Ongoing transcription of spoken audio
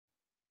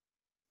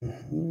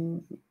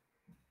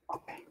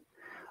Okay.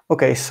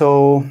 Okay.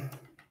 So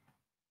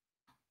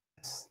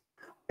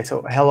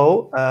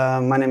hello.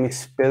 My name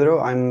is Pedro.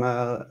 I'm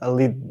a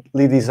lead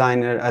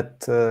designer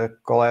at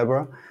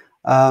Collabora.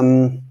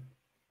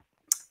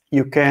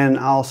 You can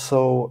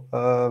also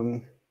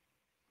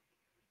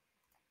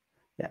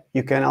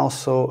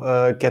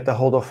get a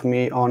hold of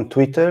me on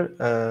Twitter.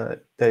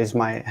 That is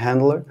my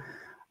handler.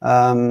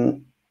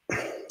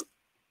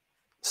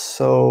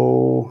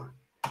 So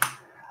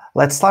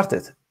let's start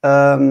it.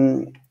 As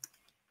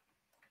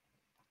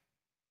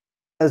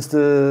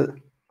the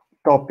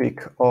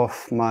topic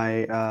of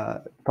my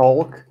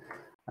talk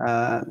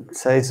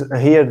says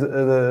here,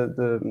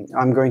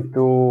 I'm going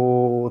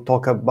to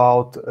talk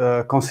about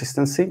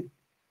consistency,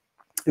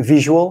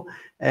 visual,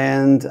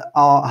 and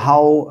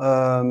how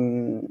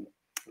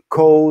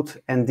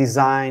code and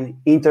design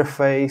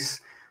interface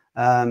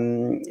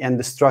and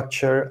the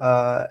structure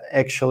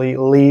actually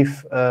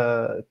live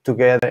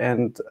together,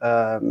 and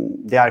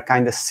they are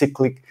kind of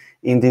cyclic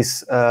in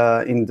this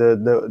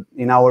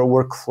in our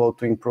workflow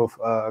to improve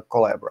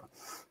Collabora.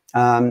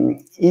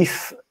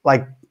 If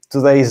like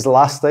today is the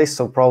last day,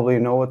 so probably you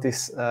know what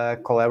is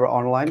Collabora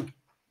Online.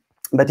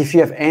 But if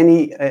you have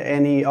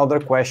any other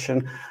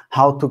question,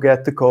 how to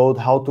get the code,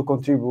 how to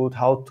contribute,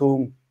 how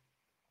to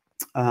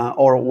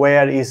or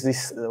where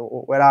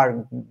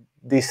are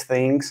these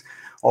things,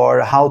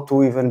 or how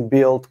to even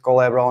build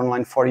Collabora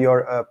Online for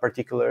your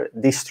particular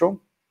distro,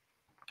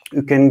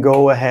 you can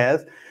go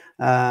ahead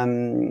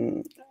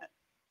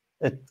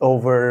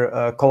over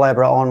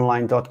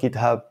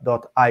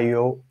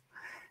collaboraonline.github.io,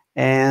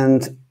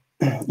 and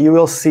you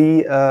will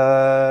see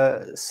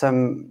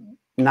some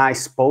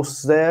nice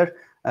posts there.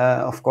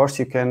 Of course,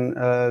 you can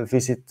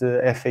visit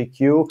the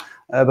FAQ,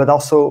 but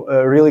also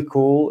really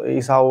cool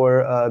is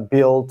our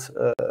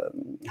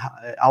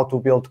how to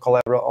build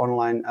Collabora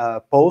Online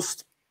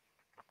post,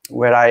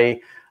 where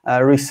I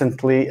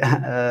recently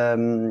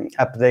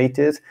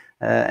updated,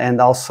 and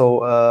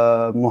also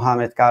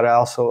Mohamed Kara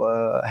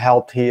also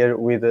helped here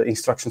with the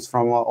instructions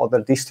from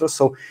other distros.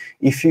 So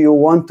if you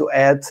want to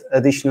add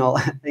additional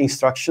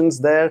instructions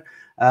there,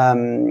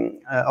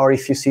 or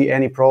if you see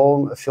any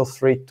problem, feel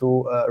free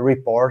to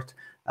report,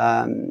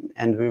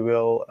 and we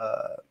will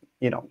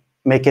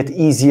make it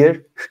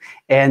easier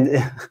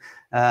and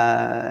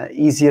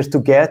easier to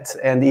get,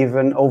 and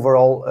even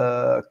overall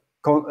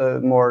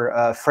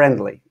more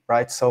friendly,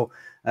 right? So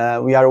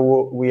we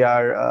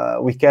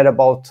care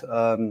about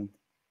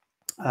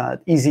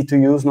easy to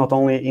use, not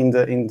only in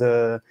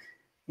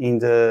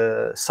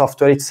the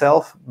software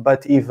itself,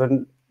 but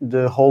even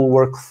the whole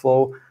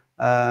workflow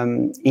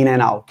in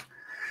and out.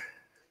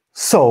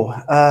 So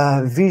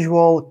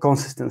visual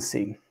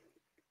consistency.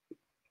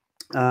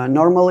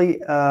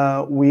 Normally,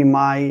 we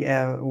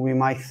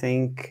might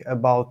think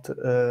about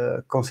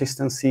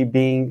consistency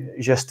being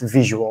just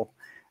visual.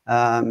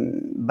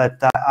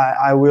 But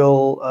I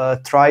will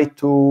try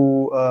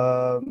to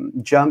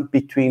jump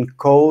between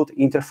code,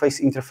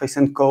 interface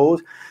and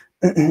code,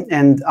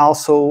 and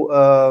also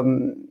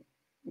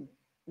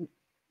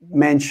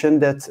mention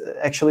that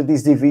actually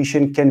this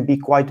division can be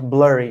quite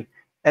blurry,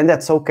 and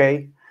that's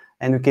okay,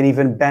 and we can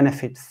even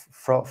benefit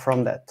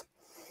from that.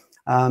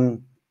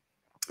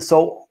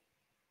 So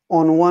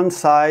on one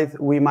side,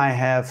 we might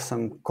have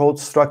some code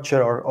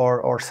structure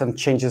or some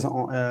changes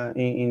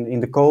in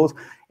the code.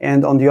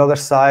 And on the other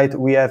side,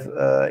 we have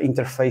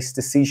interface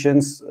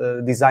decisions,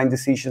 design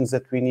decisions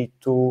that we need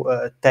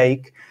to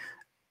take.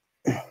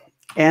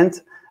 And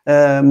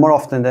more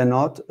often than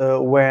not,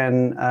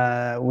 when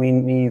we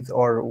need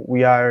or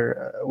we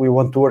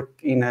want to work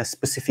in a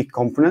specific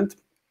component,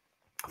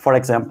 for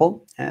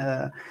example,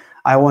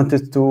 I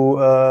wanted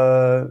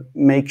to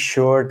make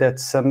sure that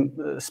some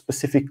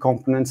specific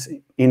components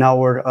in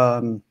our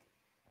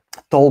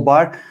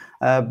toolbar,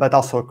 but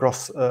also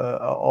across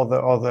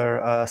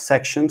other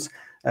sections,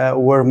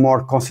 were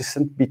more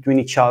consistent between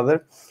each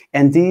other.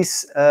 And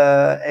this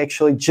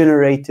actually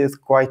generated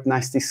quite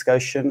nice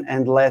discussion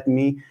and let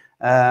me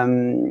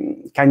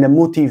kind of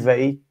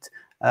motivate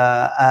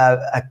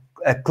a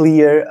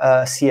clear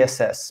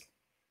CSS.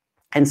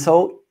 And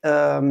so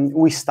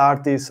we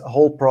start this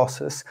whole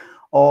process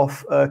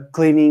of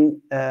cleaning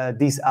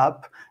this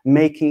up,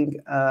 making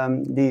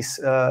this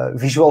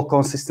visual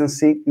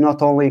consistency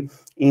not only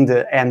in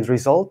the end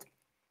result,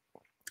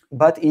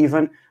 but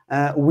even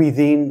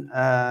within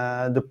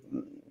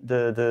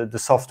the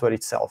software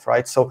itself,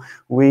 right? So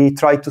we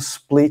try to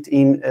split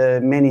in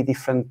many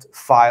different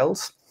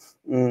files.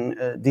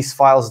 These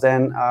files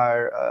then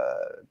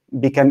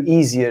become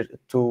easier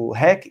to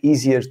hack,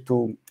 easier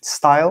to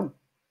style,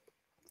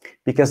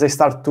 because they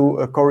start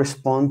to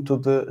correspond to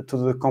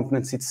the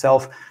components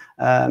itself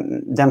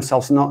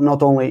themselves,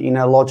 not only in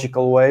a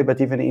logical way,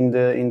 but even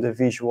in the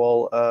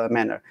visual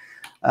manner.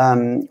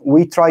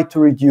 We try to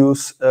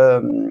reduce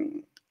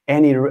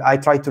I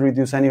try to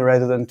reduce any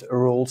redundant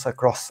rules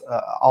across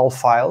all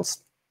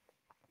files,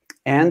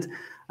 and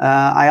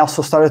I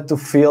also started to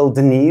feel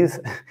the need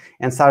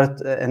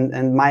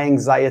and my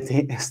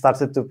anxiety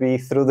started to be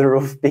through the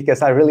roof,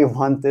 because I really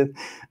wanted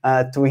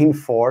to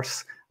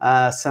enforce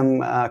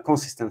some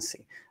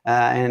consistency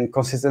and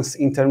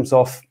consistency in terms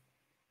of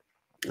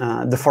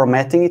the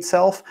formatting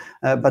itself,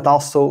 but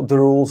also the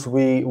rules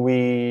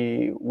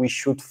we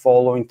should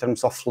follow in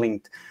terms of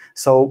linked.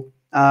 So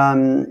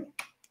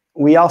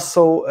we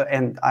also,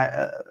 and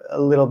a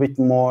little bit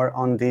more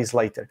on this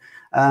later,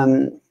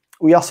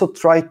 we also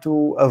try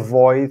to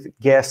avoid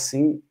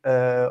guessing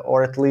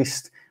or at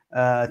least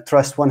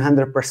trust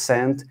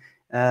 100%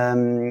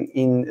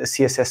 in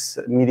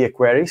CSS media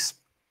queries,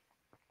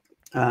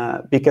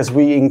 because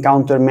we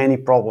encounter many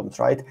problems,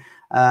 right?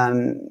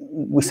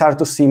 We start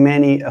to see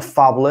many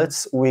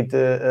phablets with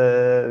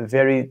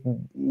very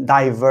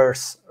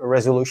diverse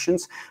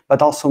resolutions,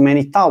 but also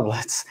many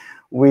tablets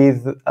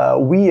with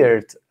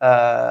weird,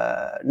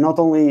 not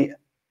only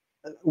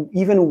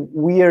even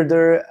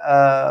weirder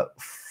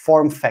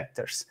form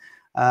factors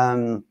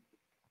from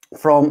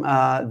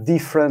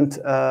different,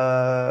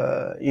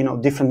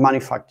 different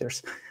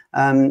manufacturers,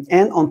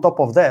 and on top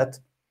of that,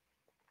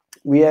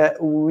 we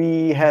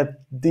had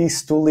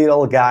these two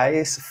little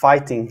guys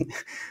fighting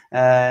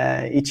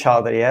each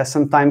other. Yeah,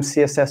 sometimes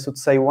CSS would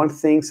say one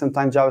thing,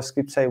 sometimes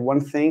JavaScript say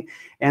one thing,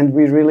 and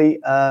we really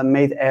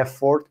made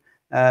effort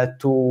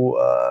to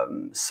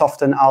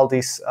soften all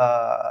these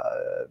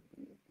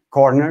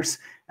corners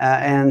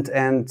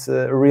and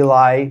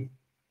rely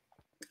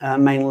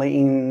mainly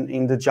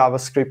in the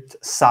JavaScript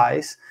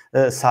side.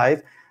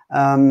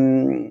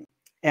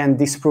 And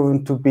this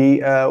proven to be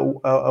a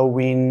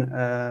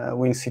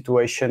win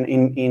situation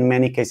in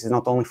many cases,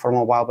 not only for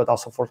mobile but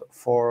also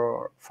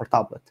for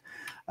tablet.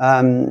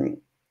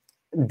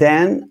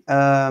 Then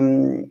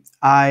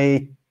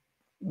I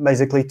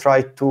basically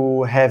try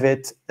to have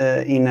it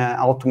in an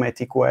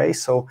automatic way,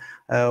 so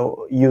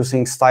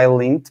using style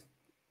linked,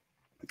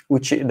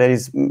 which there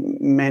is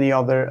many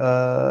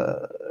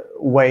other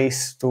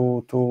ways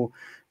to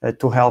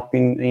help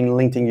in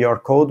linking your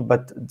code,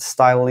 but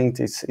style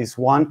linked is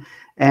one.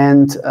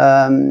 And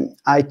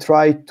I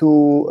try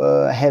to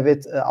have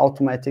it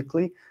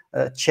automatically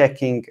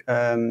checking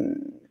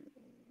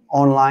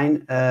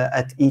online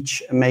at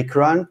each make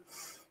run.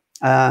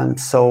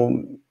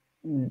 So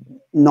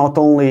not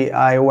only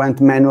I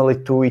went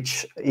manually to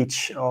each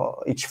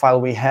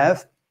file we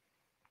have,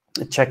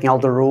 checking all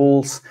the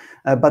rules,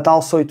 but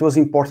also it was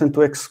important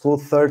to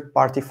exclude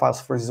third-party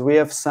files. For instance, we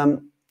have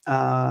some,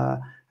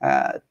 not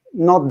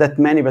that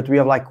many, but we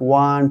have like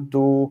 1,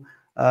 2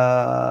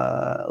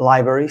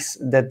 libraries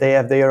that they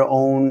have their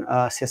own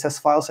CSS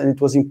files, and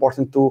it was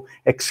important to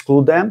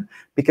exclude them,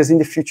 because in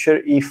the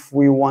future, if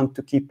we want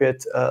to keep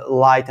it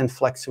light and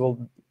flexible,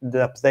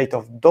 the update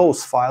of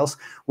those files,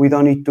 we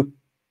don't need to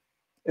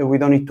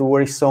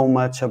worry so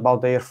much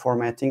about their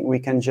formatting. We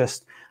can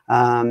just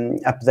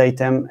update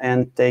them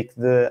and take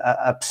the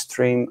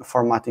upstream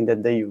formatting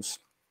that they use.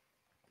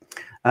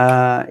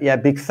 Yeah,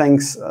 big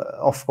thanks,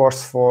 of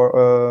course,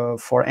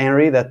 for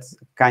Henry, that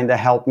kind of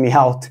helped me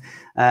out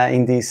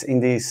in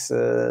this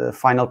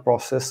final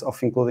process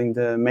of including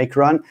the make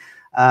run.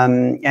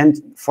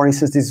 And for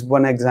instance, this is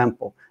one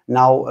example.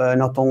 Now,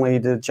 not only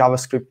the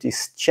JavaScript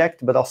is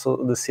checked, but also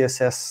the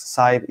CSS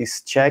side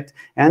is checked.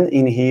 And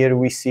in here,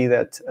 we see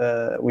that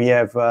we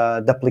have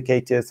a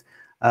duplicated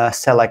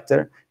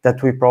selector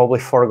that we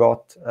probably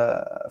forgot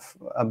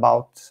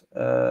about.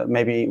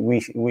 Maybe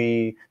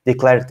we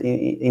declared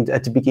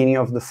at the beginning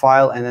of the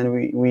file, and then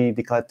we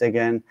declared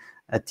again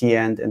at the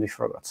end, and we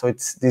forgot. So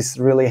this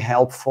really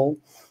helpful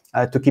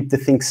to keep the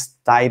things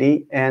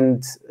tidy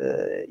and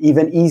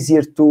even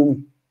easier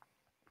to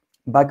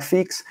bug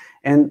fix,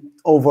 and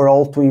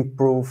overall to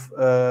improve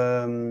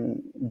the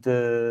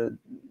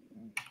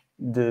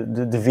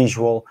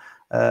visual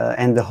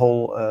and the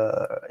whole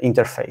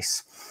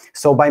interface.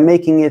 So by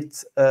making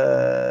it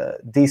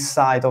this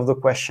side of the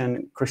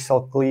question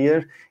crystal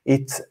clear,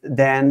 it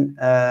then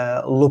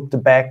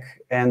looped back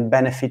and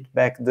benefit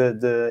back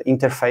the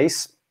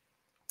interface,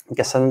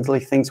 because suddenly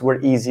things were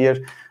easier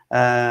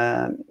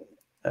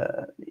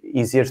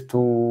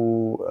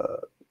to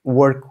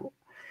work.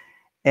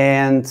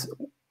 And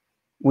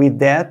with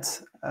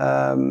that,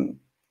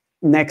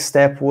 next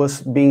step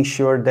was being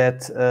sure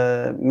that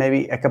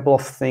maybe a couple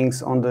of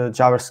things on the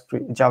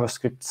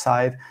JavaScript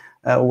side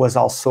was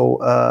also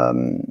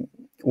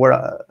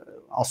were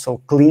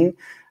also clean,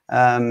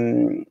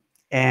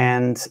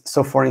 and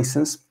so for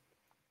instance,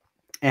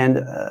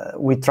 and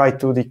we try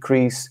to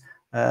decrease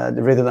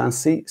the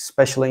redundancy,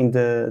 especially in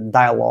the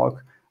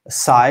dialogue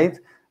side.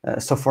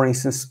 So for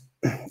instance,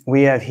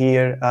 we have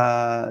here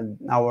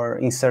our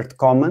insert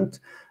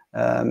comment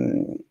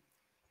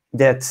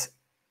that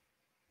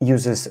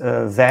uses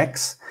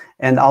Vex,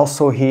 and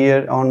also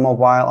here on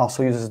mobile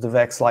also uses the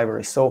Vex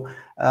library. So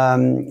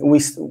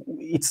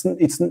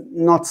it's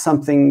not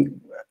something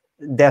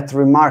that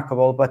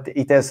remarkable, but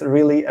it has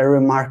really a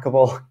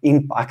remarkable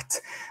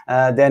impact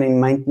then in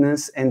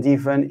maintenance and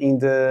even in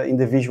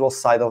the visual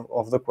side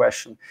of the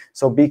question.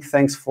 So big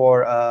thanks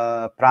for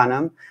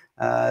Pranam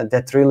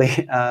that really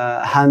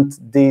hunt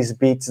these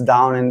bits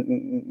down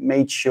and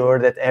made sure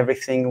that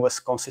everything was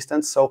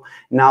consistent. So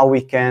now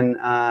we can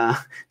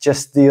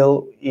just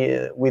deal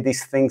with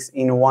these things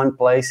in one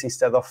place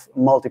instead of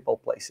multiple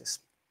places.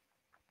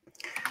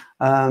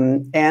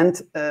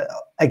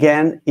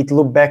 Again, it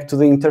looked back to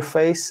the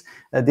interface.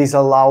 This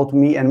allowed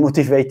me and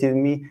motivated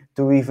me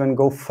to even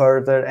go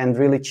further and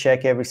really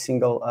check every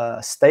single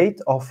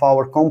state of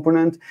our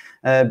component,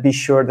 be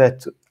sure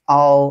that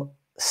all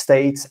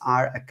states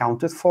are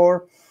accounted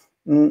for.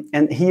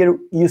 And here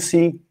you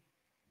see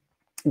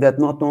that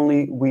not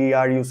only we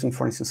are using,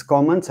 for instance,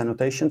 comments,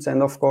 annotations,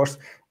 and of course,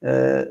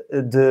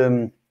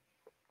 the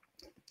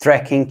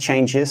tracking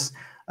changes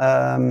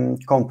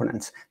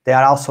components. They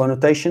are also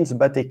annotations,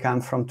 but they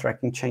come from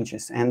tracking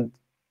changes, and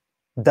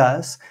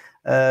thus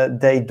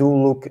they do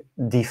look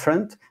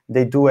different.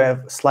 They do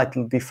have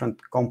slightly different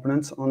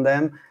components on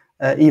them,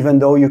 even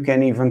though you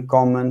can even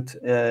comment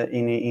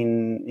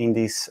in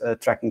these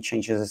tracking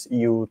changes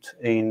used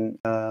in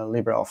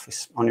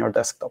LibreOffice on your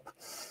desktop.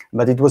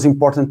 But it was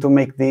important to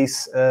make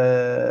this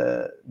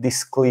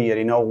this clear.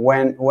 You know,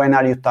 when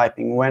are you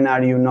typing? When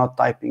are you not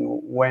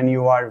typing? When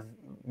you are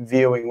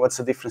viewing? What's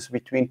the difference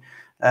between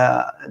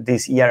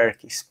these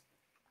hierarchies?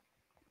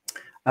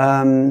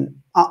 And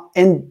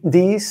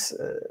these,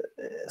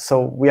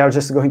 so we are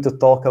just going to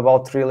talk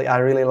about really. I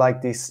really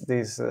like this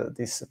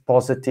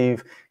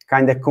positive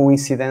kind of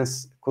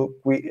coincidence,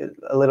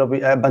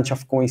 a bunch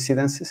of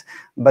coincidences,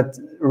 but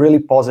really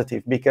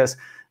positive, because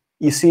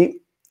you see,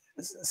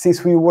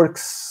 since we work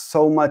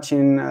so much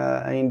in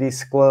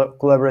this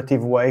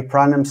collaborative way,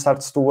 Pranam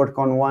starts to work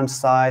on one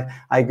side.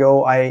 I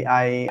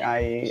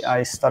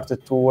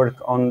started to work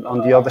on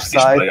the other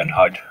side. Display and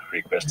hide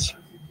requests.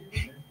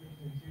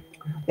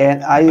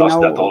 And I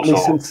now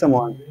listen to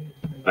someone.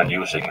 When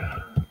using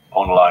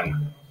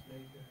online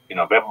in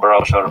a web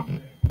browser.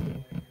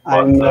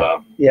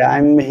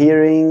 I'm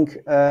hearing.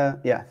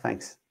 Yeah,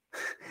 thanks.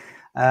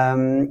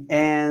 And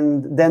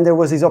then there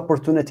was this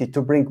opportunity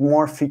to bring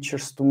more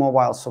features to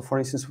mobile. So for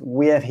instance,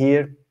 we have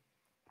here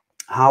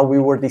how we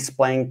were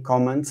displaying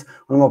comments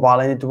on mobile,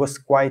 and it was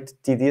quite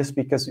tedious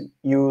because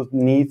you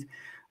need,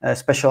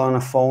 especially on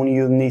a phone,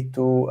 you need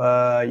to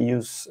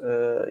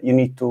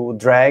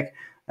drag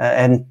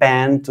and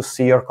pan to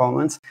see your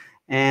comments.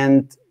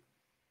 And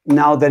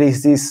now there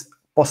is this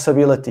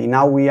possibility.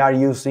 Now we are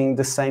using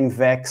the same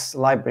VEX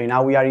library.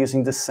 Now we are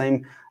using the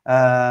same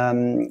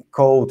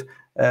code.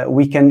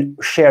 We can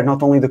share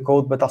not only the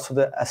code, but also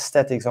the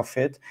aesthetics of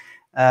it,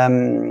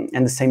 and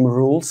the same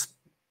rules.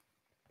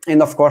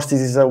 And of course,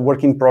 this is a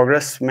work in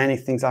progress. Many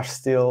things are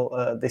still,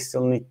 they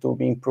still need to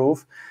be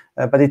improved.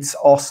 But it's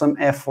awesome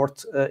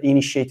effort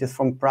initiated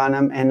from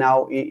Pranam, and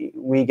now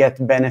we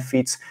get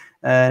benefits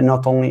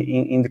not only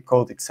in the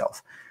code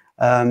itself.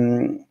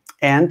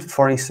 And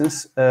for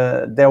instance,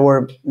 there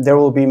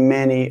will be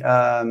many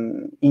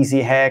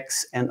easy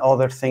hacks and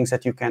other things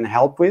that you can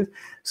help with.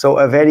 So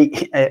a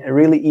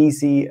really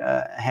easy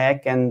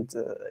hack, and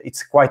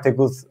it's quite a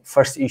good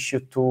first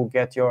issue to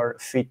get your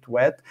feet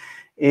wet,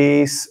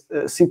 is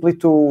simply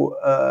to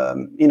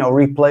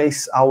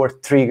replace our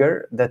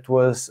trigger that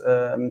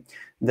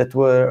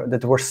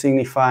were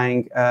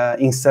signifying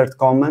insert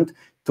comment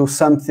to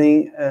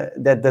something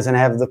that doesn't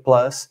have the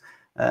plus.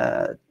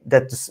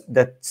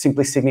 That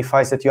simply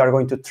signifies that you are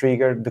going to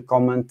trigger the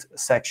comment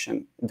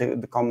section,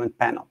 the comment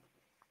panel.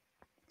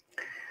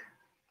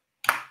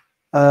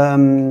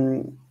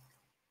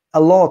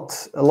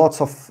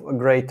 Lots of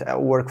great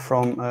work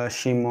from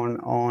Shimon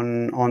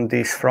on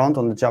this front,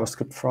 on the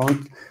JavaScript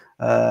front.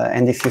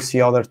 And if you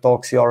see other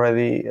talks, you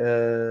already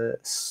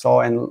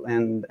saw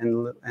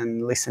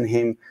and listen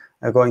him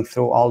going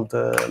through all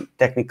the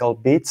technical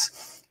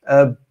bits.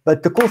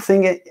 But the cool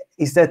thing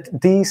is that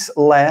these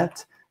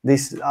led.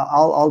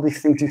 All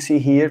these things you see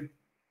here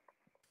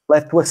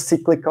led to a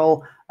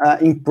cyclical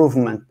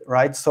improvement,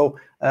 right? So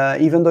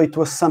even though it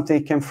was something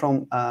that came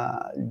from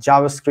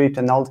JavaScript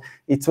and all,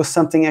 it was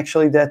something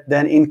actually that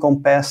then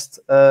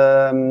encompassed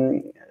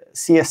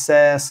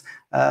CSS,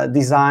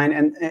 design,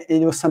 and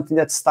it was something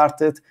that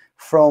started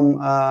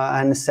from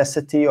a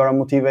necessity or a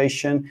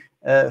motivation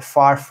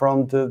far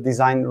from the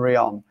design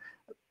realm.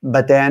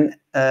 But then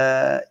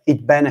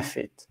it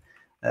benefit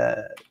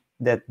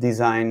that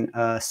design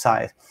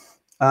side.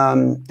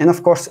 And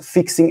of course,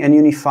 fixing and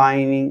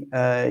unifying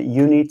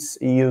units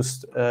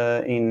used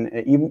in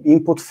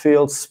input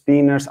fields,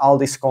 spinners, all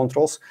these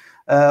controls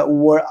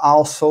were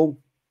also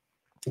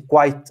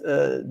quite,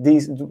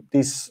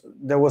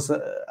 there was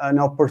an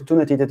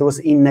opportunity that was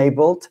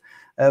enabled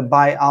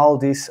by all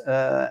this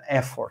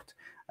effort.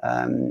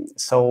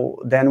 So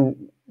then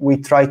we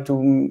try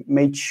to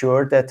make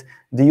sure that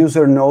the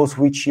user knows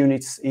which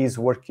units is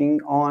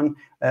working on,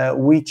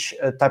 which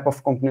type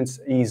of components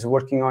is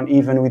working on,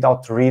 even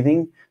without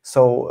reading.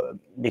 So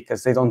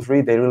because they don't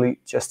read, they really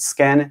just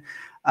scan.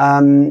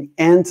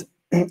 And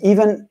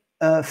even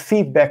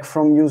feedback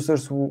from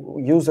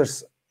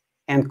users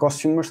and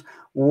customers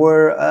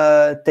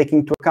were taken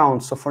into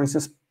account. So for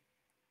instance,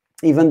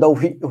 even though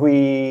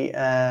we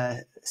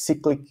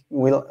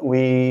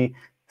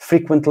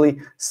frequently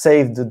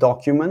save the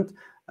document.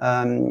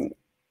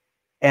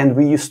 And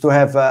we used to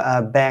have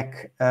a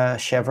back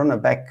chevron, a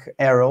back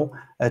arrow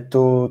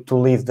to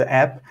leave the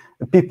app.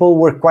 People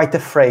were quite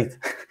afraid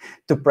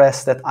to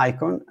press that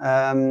icon.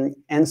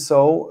 And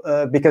so,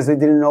 because they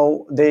didn't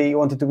know, they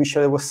wanted to be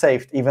sure it was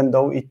saved, even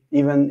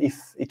if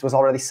it was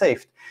already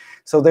saved.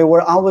 So they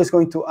were always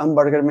going to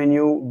hamburger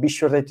menu, be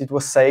sure that it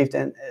was saved,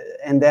 and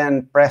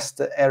then press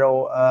the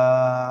arrow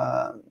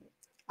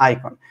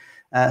icon.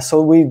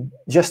 So we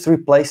just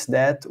replaced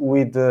that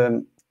with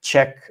the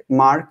check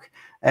mark,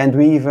 and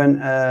we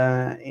even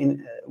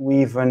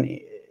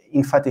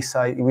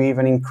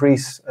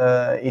increase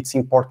its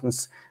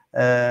importance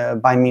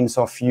by means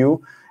of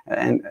hue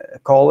and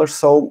color.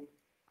 So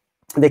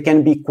they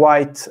can be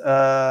quite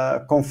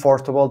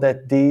comfortable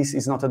that this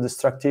is not a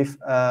destructive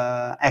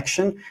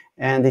action,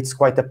 and it's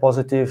quite a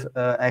positive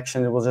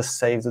action. It will just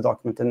save the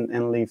document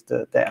and leave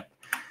the app.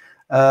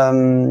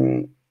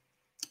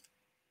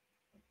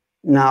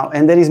 Now,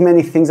 and there is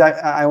many things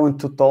I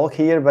want to talk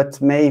here, but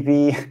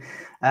maybe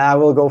I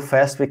will go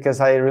fast because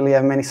I really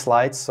have many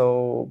slides.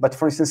 So, but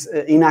for instance,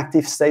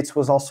 inactive states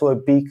was also a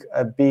big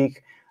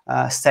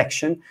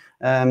section,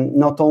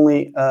 not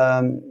only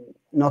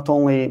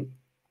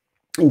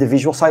in the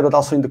visual side, but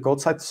also in the code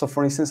side. So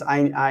for instance,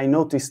 I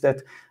noticed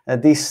that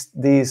these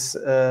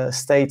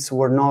states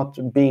were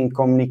not being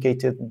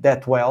communicated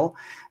that well.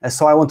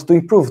 So I wanted to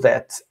improve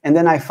that. And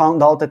then I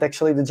found out that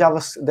actually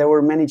there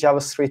were many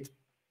JavaScript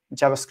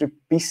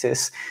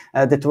pieces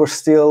that were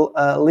still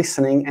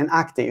listening and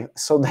active.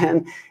 So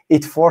then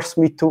it forced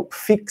me to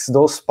fix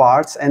those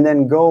parts and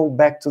then go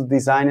back to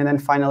design and then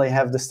finally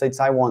have the states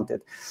I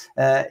wanted.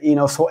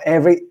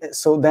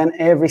 So then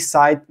every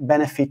side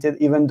benefited,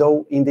 even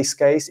though in this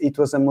case it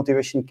was a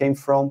motivation came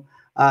from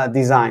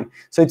design.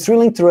 So it's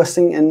really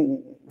interesting,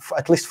 and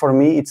at least for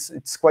me,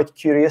 it's quite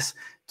curious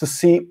to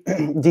see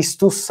these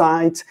two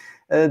sides.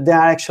 They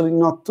are actually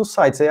not two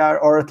sides.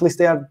 Or at least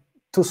they are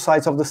two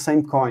sides of the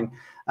same coin.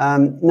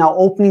 Now,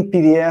 opening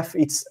PDF,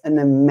 it's an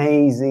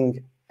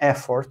amazing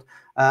effort,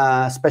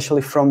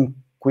 especially from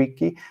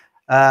Quickie.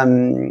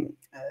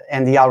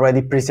 And he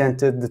already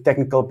presented the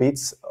technical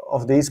bits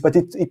of this, but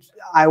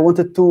I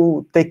wanted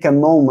to take a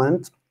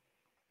moment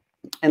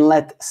and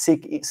let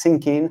sink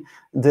in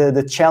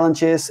the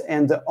challenges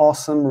and the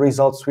awesome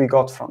results we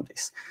got from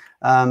this.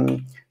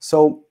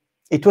 So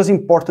it was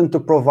important to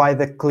provide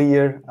a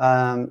clear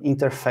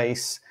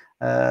interface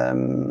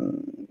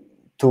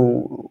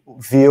to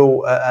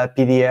view a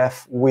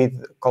PDF with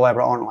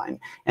Collabora Online.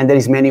 And there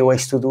is many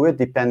ways to do it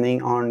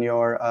depending on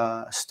your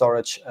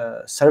storage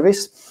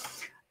service.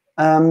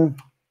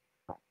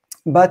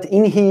 But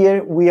in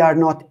here, we are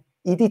not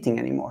editing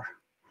anymore.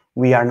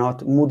 We are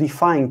not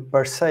modifying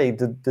per se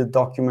the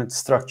document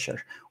structure.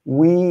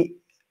 We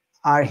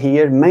are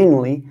here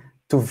mainly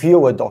to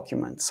view a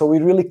document. So we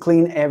really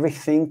clean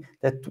everything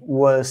that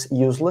was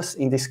useless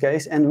in this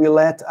case, and we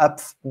let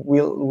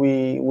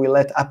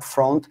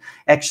upfront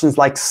actions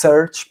like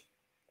search,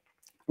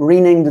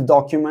 rename the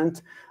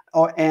document,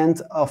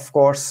 and of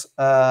course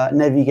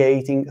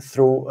navigating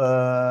through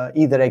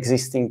either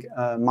existing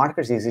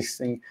markers,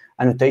 existing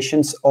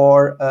annotations,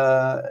 or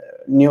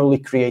newly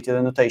created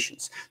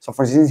annotations. So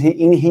for instance,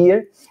 in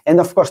here, and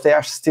of course there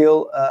are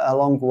still a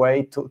long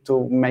way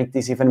to make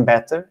this even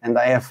better, and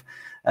I have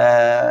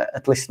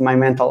at least my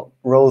mental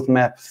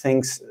roadmap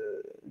things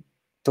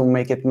to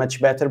make it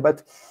much better.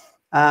 But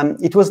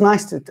it was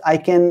nice that I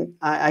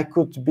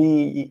could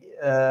be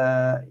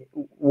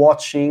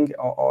watching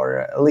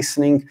or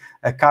listening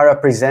Cara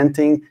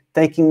presenting,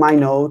 taking my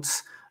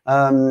notes,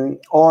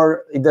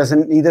 or it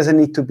doesn't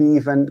need to be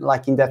even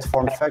like in that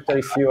form factor.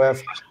 If you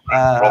have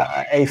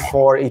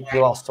A4, it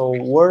will also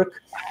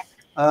work.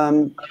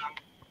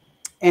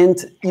 And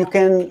you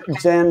can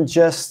then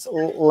just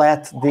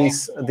let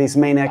this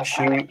main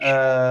action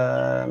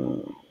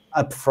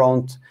up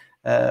front,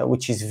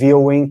 which is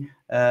viewing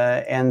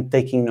and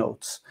taking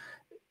notes.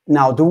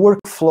 Now, the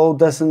workflow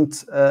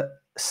doesn't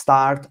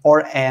start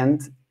or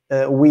end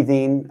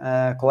within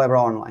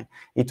Collabora Online.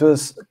 It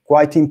was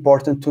quite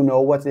important to know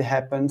what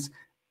happens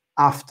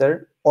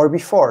after or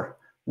before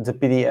the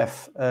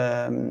PDF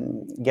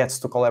gets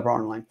to Collabora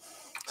Online.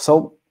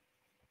 So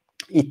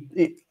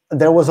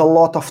there was a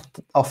lot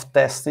of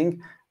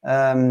testing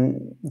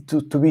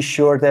to be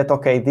sure that,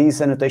 okay,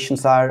 these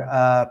annotations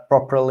are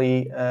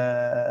properly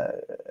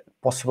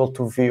possible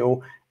to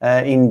view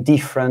in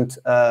different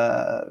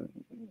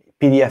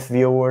PDF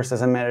viewers.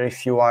 Doesn't matter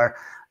if you are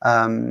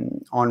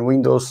on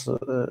Windows,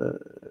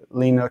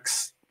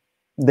 Linux,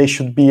 they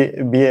should be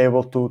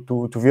able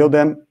to view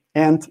them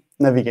and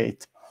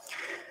navigate.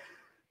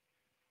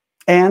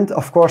 And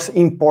of course,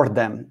 import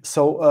them.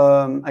 So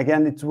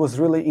again, it was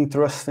really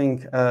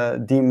interesting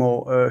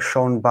demo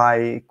shown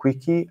by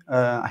Quickie,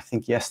 I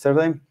think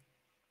yesterday.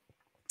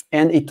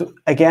 And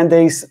again,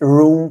 there is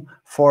room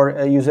for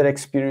user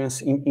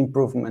experience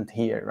improvement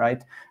here,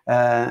 right?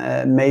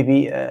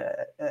 Maybe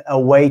a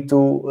way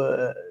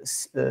to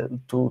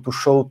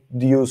show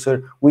the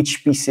user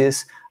which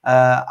pieces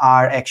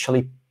are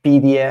actually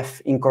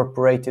PDF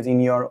incorporated in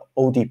your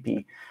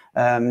ODP.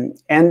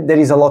 And there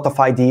is a lot of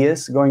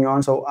ideas going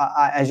on, so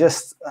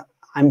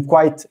I'm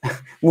quite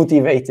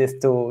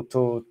motivated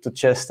to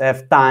just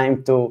have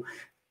time to,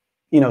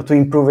 to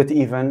improve it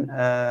even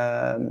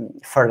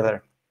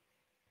further.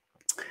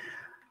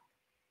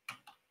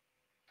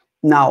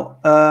 Now,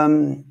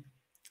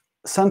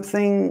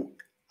 something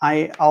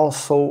I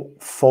also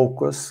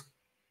focus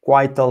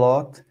quite a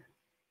lot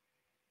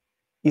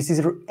is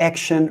this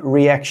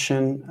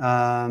action-reaction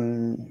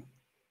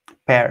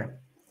pair.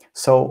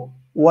 So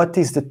what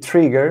is the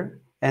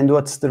trigger and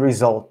what's the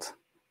result?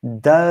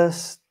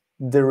 Does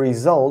the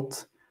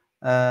result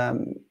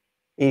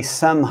is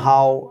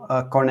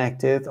somehow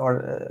connected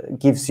or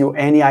gives you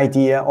any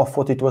idea of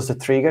what it was the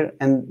trigger,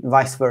 and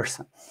vice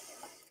versa?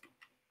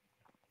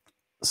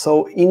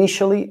 So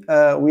initially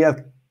we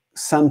had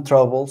some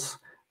troubles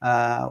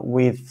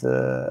with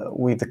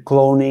the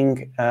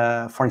cloning,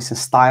 for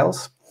instance,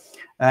 styles,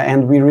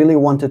 and we really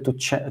wanted to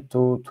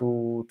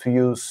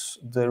use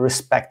the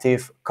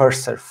respective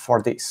cursor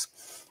for this.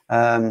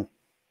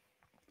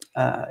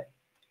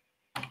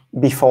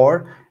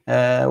 Before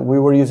we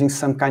were using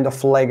some kind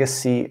of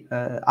legacy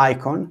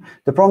icon.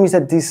 The problem is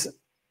that this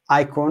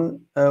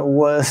icon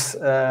was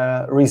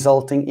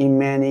resulting in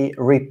many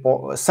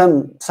reports,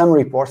 some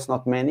reports,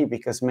 not many,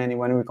 because many,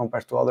 when we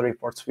compare to other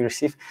reports we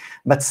receive,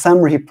 but some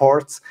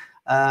reports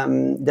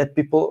that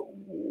people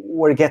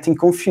were getting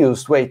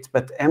confused. Wait,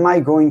 but am I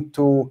going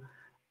to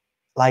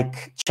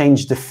like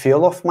change the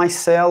fill of my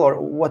cell, or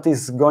what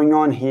is going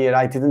on here?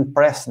 I didn't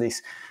press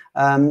this.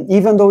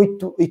 Even though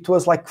it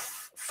was like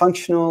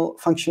functional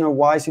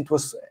wise, it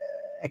was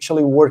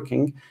actually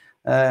working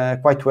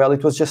quite well.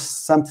 It was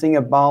just something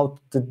about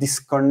the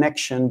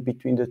disconnection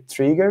between the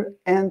trigger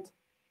and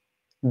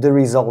the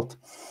result.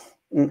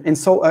 And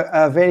so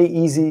a very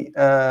easy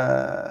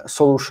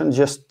solution,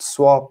 just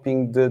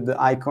swapping the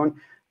icon,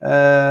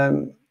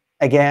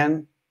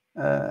 again,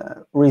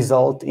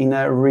 result in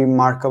a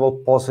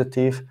remarkable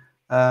positive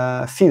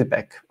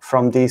feedback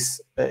from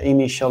these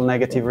initial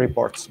negative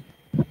reports.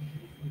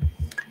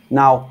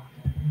 Now,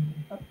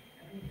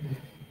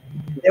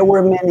 there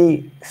were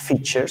many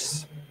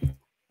features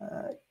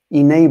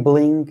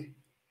enabling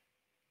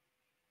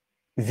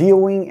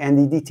viewing and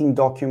editing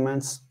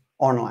documents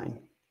online,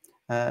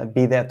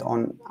 be that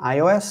on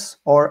iOS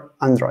or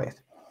Android.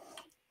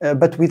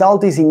 But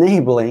without this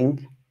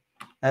enabling,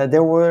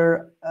 there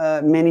were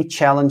many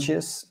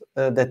challenges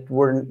that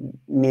were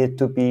needed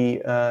to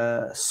be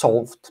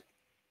solved.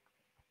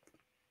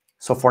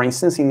 So for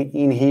instance,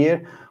 in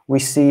here, we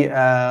see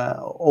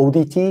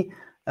ODT,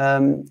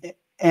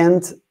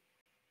 and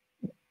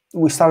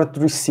we started to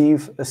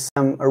receive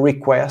some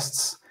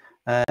requests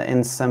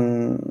and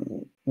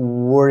some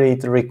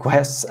worried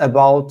requests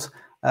about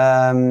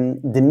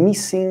the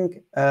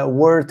missing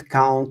word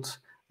count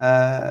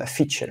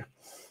feature.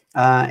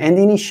 And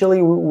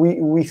initially,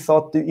 we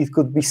thought that it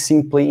could be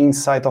simply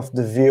inside of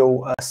the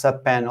view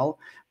subpanel,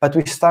 but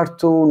we start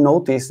to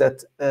notice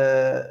that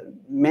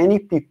many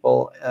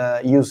people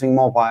using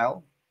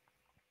mobile,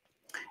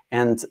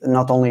 and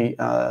not only,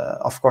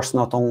 of course,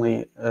 not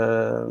only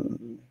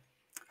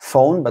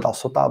phone, but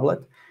also tablet,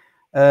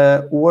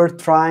 were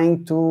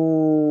trying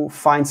to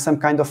find some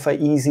kind of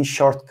an easy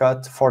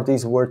shortcut for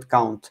this word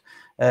count,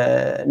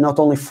 not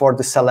only for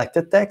the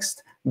selected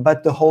text,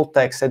 but the whole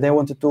text. And they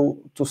wanted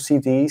to see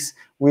this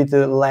with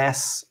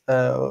less,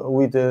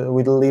 with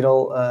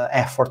little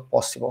effort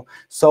possible.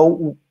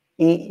 So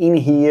in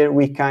here,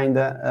 we kind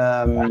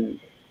of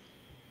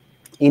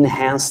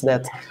enhance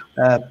that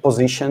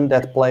position,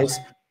 that place,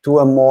 to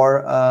a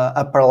more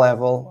upper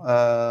level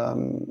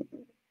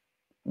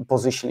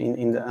position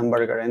in the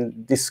hamburger.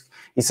 And this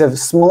is a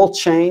small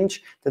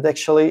change that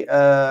actually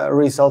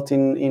result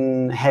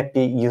in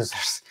happy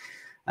users.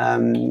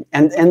 And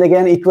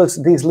again, it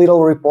was these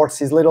little reports,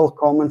 these little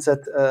comments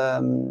that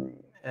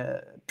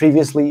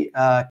previously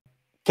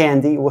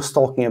Candy was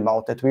talking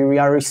about, that we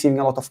are receiving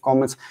a lot of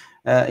comments,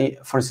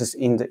 for instance,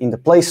 in the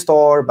Play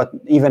Store, but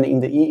even in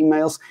the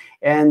emails.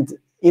 And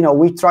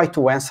we try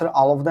to answer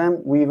all of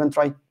them. We even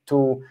try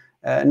to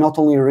not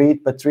only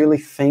read, but really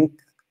think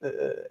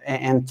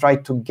and try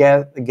to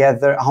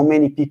gather how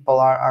many people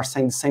are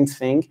saying the same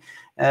thing.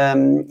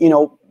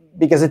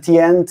 Because at the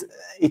end,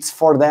 it's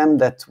for them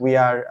that we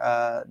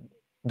are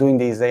doing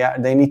this.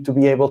 They need to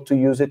be able to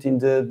use it in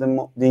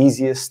the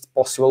easiest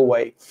possible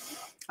way.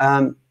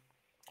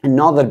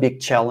 Another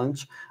big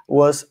challenge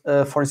was,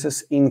 for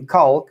instance, in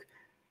Calc,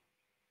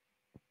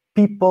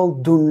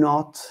 people do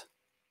not,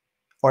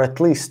 or at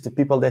least the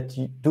people that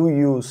do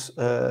use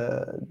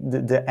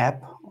the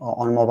app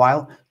on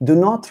mobile, do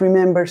not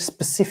remember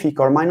specific,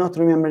 or might not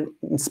remember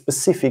in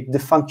specific, the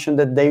function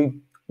that they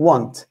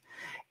want.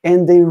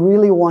 And they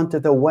really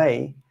wanted a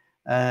way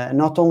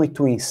not only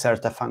to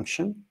insert a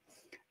function,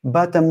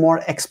 but a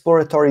more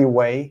exploratory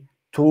way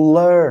to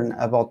learn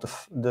about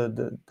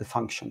the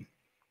function.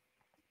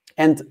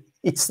 And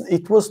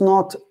it was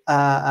not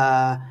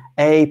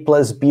A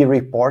plus B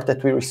report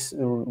that we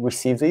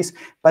received this,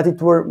 but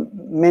it were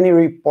many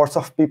reports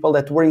of people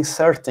that were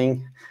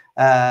inserting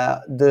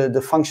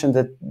the function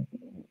that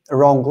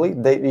wrongly,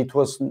 it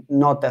was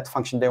not that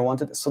function they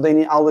wanted, so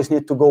they always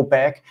need to go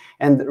back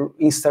and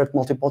insert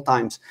multiple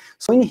times.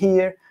 So in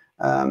here,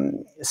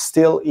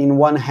 still in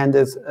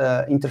one-handed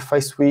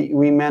interface,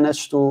 we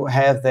managed to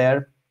have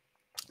there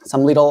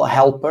some little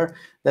helper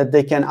that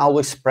they can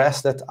always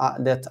press that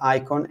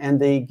icon, and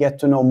they get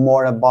to know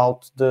more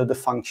about the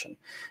function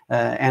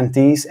and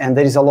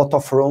there is a lot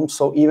of room.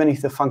 So even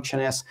if the function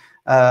has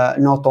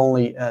not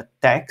only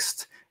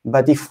text,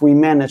 but if we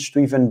manage to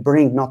even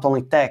bring not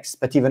only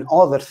text but even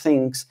other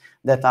things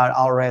that are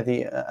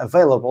already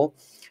available,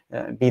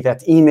 be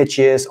that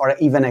images or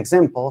even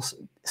examples,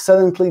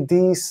 suddenly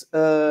this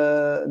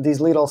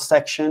little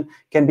section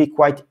can be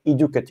quite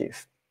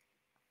educative.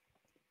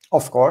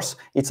 Of course,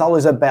 it's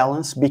always a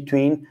balance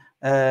between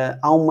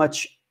how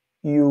much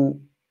you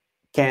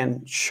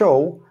can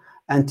show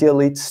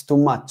until it's too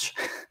much.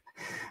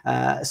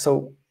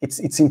 So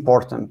it's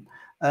important.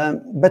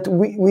 But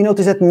we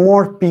notice that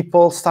more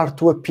people start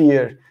to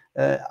appear.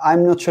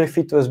 I'm not sure if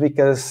it was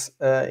because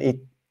it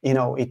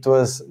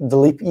was the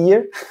leap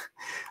year,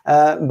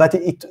 but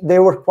they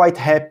were quite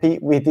happy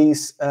with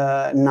this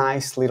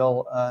nice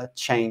little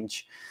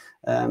change.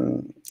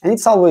 And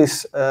it's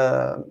always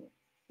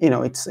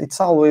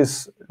it's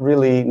always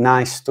really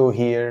nice to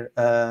hear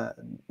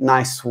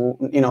nice,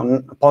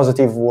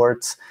 positive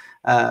words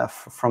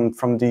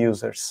from the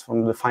users,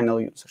 from the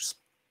final users.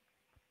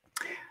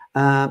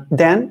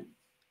 Then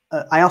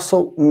I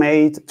also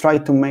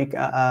tried to make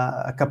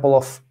a couple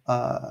of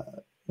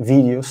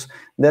videos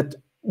that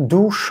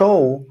do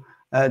show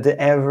the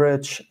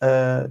average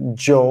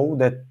Joe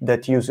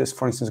that uses,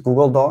 for instance,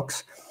 Google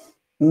Docs,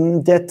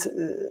 that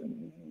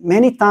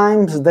many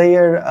times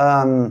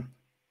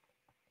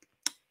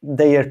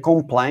their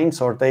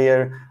complaints or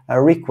their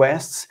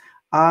requests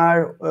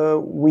are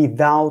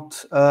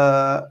without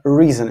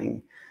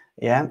reasoning,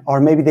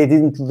 or maybe they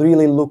didn't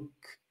really look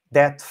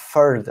that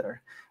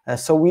further.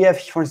 So we have,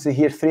 for instance,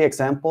 here 3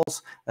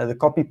 examples: the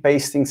copy,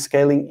 pasting,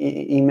 scaling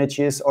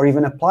images, or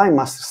even applying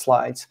master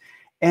slides.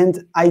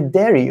 And I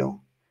dare you,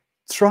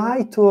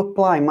 try to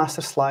apply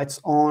master slides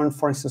on,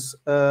 for instance,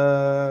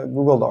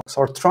 Google Docs,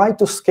 or try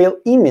to scale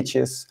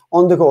images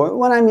on the go.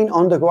 When I mean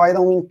on the go, I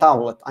don't mean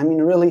tablet, I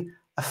mean really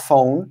a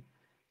phone.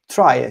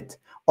 Try it.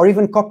 Or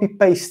even copy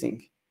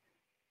pasting.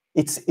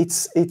 It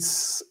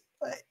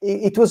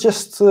was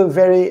just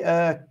very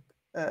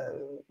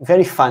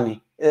very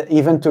funny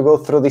even to go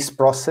through this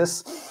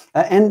process,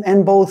 and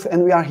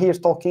we are here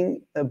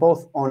talking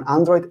both on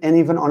Android and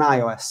even on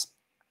iOS.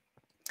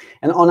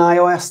 And on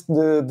iOS,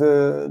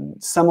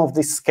 some of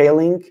the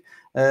scaling,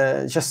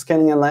 just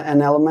scaling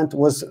an element,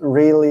 was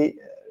really,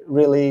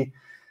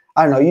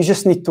 I don't know, you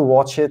just need to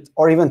watch it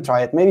or even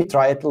try it. Maybe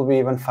try it, it'll be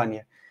even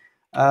funnier.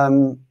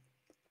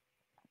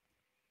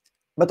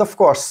 But of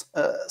course,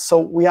 so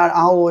we are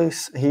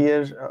always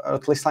here, or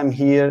at least I'm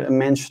here,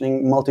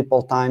 mentioning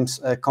multiple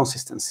times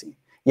consistency.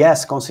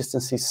 Yes,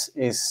 consistency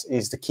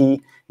is the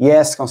key.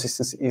 Yes,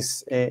 consistency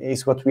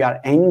is what we are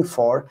aiming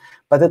for.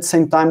 But at the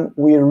same time,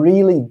 we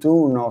really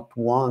do not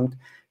want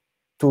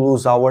to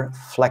lose our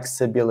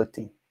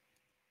flexibility.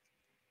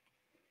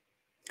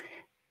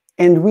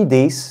 And with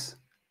this,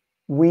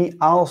 we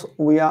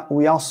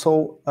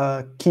also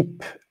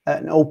keep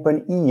an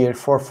open ear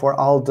for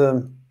all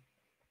the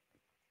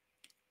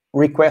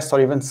requests or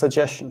even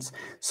suggestions.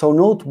 So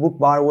Notebook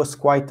Bar was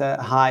quite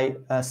a high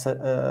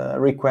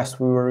request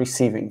we were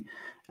receiving.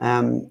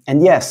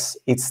 And yes,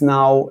 it's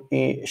now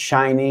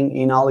shining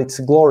in all its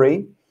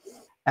glory.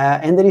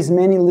 And there is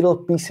many little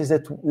pieces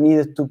that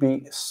needed to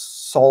be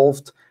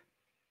solved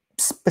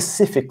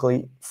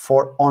specifically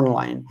for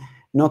online.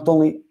 Not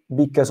only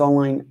because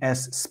online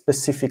has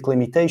specific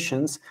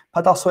limitations,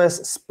 but also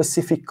has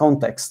specific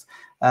context.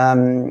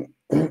 And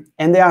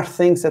there are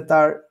things that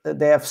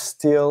they have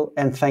still,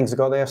 and thanks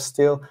God, they have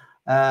still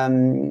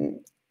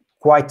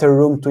quite a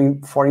room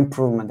for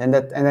improvement, and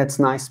that's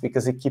nice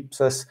because it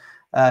keeps us,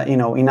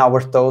 in our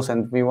toes,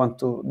 and we want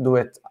to do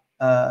it,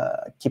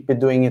 keep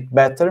doing it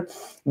better.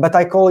 But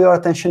I call your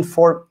attention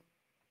for,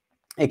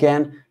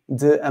 again,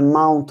 the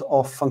amount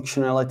of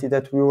functionality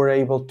that we were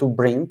able to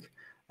bring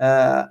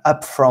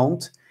up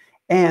front,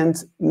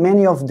 and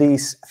many of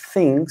these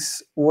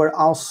things were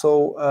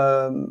also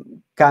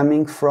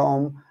coming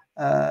from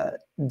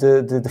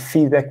the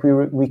feedback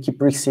we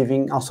keep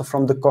receiving also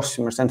from the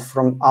customers and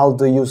from all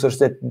the users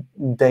that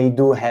they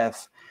do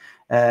have.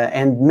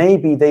 And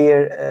maybe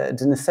the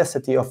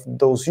necessity of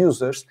those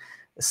users,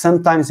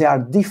 sometimes they are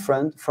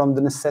different from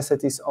the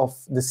necessities of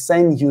the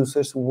same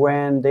users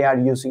when they are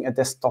using a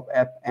desktop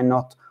app and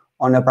not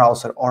on a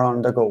browser or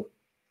on the go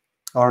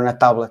or on a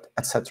tablet,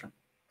 etc.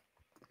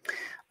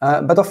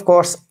 But of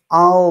course,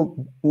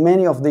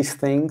 many of these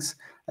things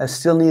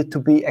still need to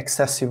be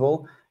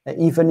accessible,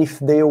 even if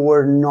they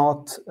were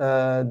not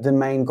the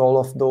main goal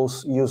of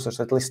those users,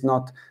 at least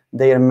not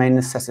their main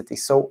necessity.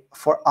 So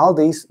for all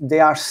these, they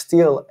are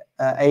still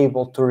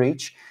able to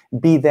reach,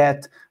 be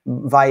that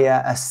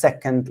via a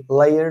second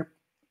layer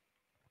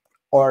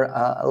or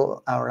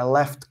a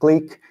left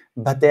click,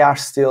 but they are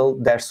still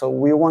there. So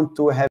we want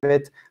to have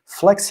it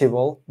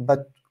flexible,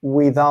 but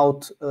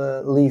without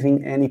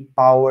leaving any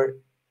power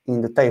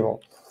in the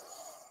table.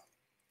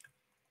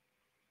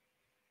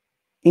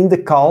 In the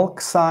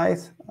calc side,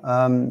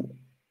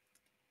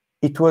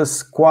 it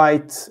was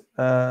quite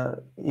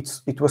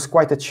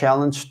a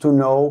challenge to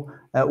know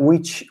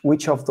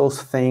which of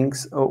those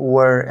things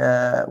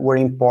were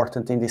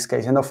important in this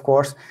case. And of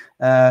course,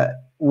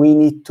 we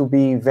need to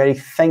be very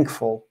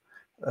thankful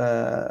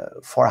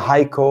for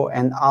Heiko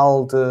and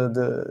all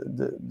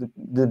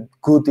the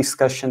good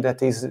discussion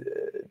that is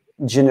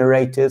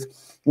generated,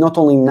 not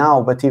only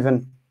now, but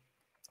even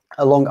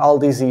along all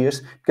these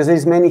years, because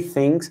there's many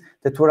things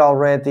that were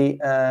already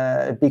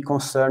a big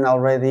concern,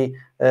 already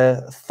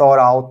thought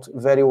out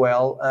very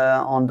well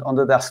on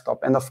the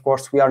desktop. And of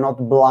course, we are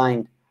not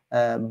blind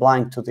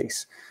to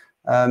this.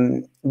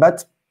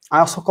 But I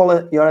also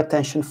call your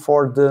attention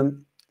for the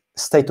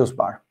status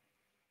bar.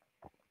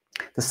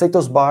 The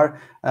status bar,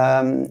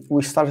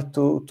 we started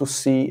to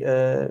see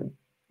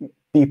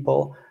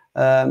people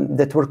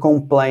that were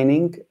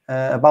complaining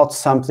about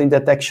something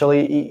that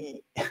actually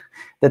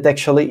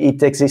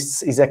it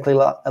exists exactly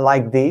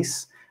like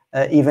this,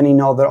 even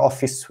in other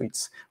Office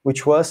suites,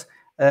 which was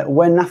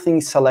when nothing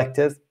is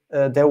selected,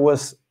 there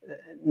was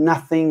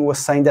nothing was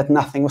saying that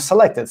nothing was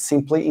selected.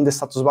 Simply in the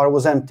status bar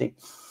was empty.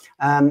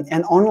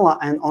 And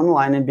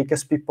online, and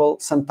because people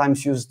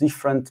sometimes use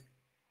different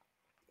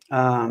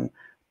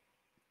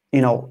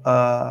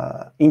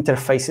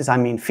interfaces, I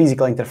mean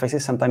physical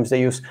interfaces. Sometimes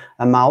they use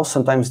a mouse,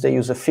 sometimes they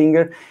use a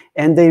finger,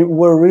 and they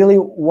were really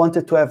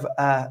wanted to have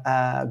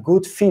a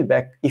good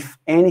feedback if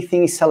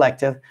anything is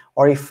selected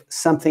or if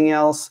something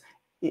else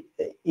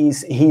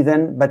is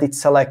hidden but it's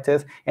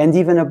selected, and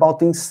even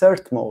about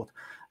insert mode.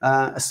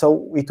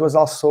 So it was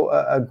also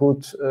a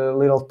good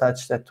little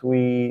touch that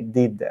we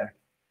did there.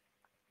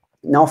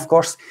 Now, of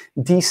course,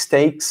 this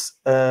takes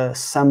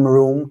some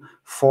room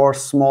for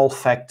small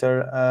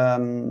factor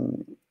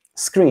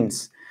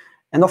screens.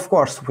 And of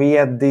course, we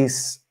had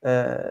this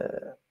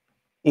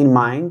in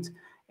mind.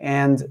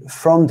 And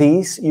from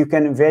this, you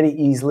can very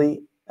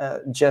easily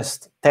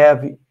just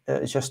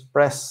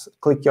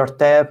click your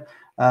tab,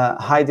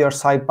 hide your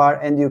sidebar,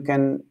 and you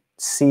can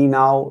see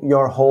now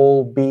your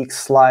whole big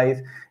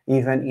slide,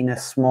 even in a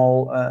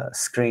small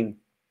screen.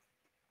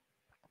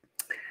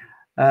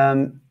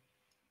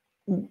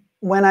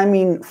 When I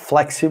mean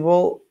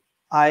flexible,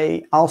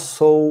 I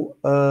also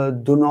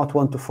do not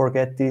want to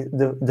forget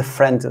the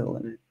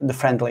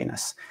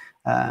friendliness.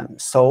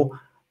 So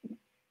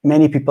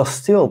many people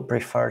still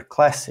prefer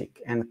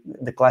classic, and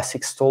the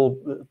classic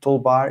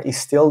toolbar is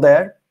still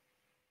there,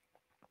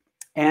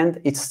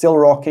 and it's still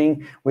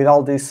rocking with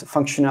all this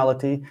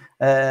functionality.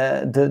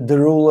 The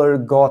ruler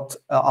got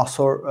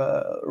also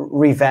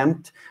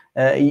revamped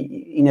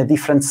in a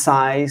different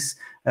size.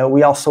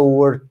 We also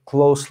work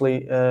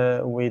closely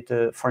with,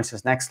 for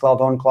instance,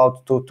 Nextcloud,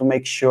 OnCloud to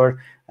make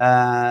sure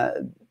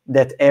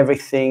that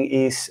everything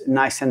is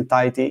nice and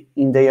tidy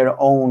in their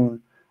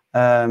own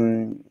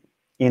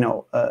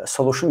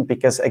solution,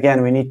 because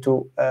again, we need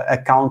to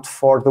account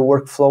for the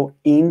workflow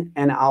in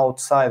and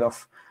outside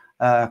of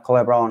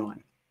Collabora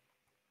Online.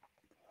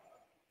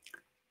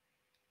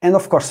 And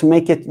of course,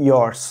 make it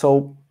yours.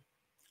 So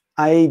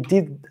I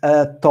did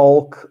a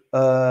talk,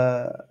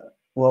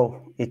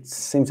 well, it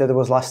seems that it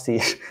was last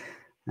year.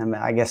 And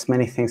I guess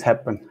many things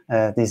happened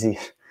this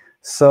year.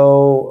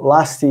 So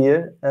last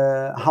year,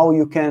 how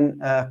you can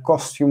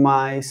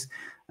customize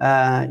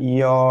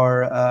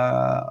your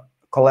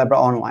Collabora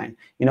Online.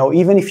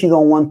 Even if you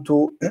don't want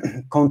to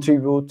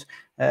contribute,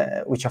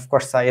 which of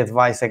course I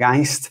advise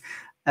against.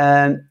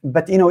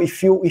 But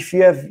if you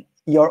have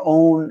your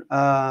own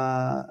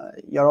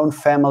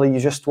family, you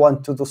just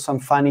want to do some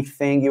funny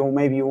thing,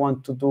 maybe you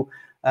want to do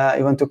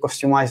you want to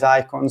customize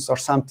icons or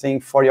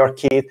something for your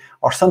kid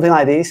or something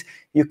like this,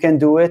 you can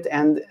do it.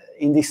 And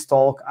in this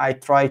talk, I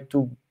try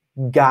to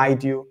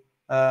guide you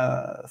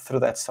through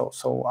that.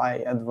 So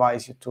I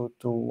advise you to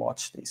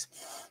watch this.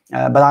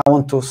 But I don't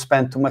want to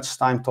spend too much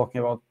time talking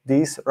about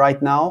this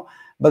right now.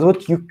 But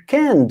what you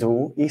can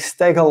do is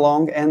tag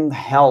along and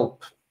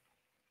help.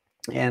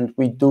 And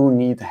we do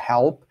need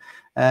help.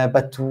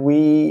 But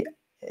we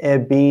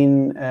have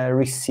been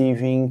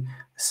receiving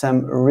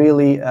some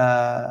really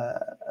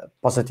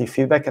positive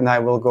feedback, and I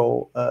will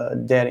go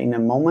there in a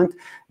moment.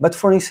 But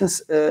for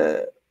instance,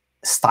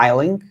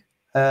 styling,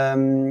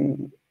 there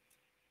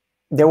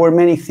were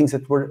many things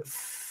that were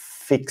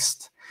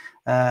fixed.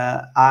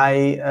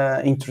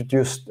 I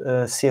introduced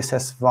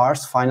CSS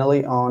vars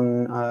finally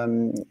on,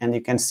 and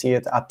you can see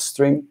it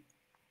upstream.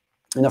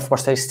 And of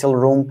course, there's still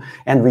room,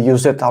 and we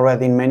use it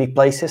already in many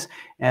places.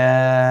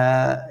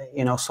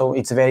 So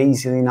it's very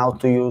easy now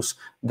to use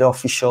the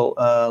official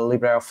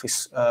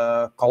LibreOffice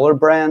color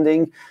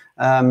branding,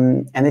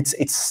 and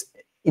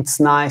it's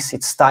nice,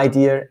 it's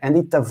tidier, and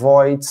it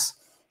avoids,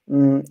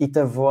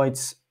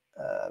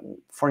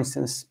 for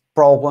instance,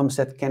 problems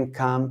that can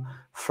come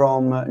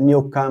from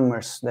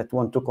newcomers that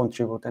want to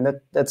contribute, and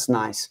that's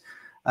nice.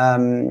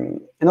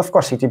 And of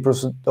course, it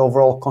improves the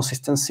overall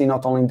consistency,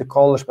 not only in the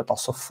colors, but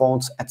also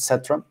fonts,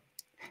 etc.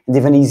 And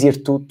even easier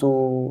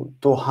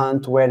to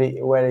hunt where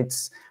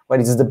it's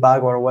the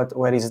bug, or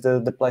where is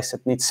the place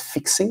that needs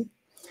fixing.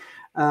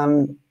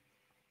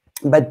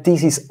 But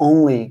this is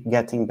only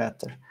getting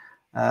better.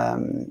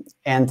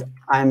 And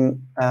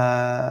I'm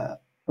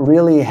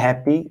really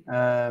happy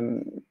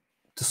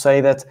to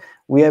say that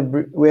we have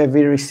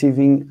been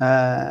receiving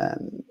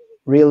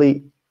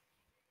really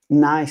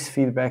nice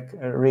feedback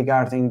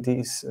regarding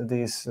this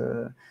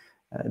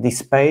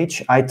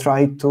page. I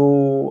try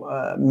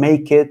to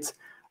make it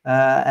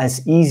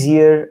as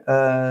easier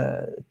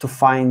to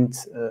find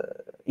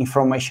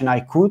information I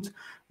could.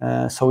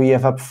 So we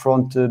have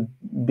upfront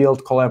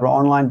built Collabora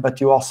Online,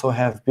 but you also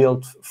have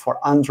built for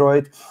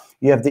Android.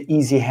 You have the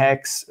easy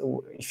hacks.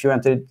 If you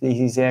enter the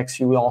easy hacks,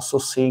 you will also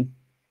see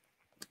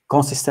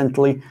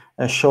consistently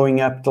showing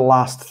up the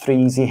last 3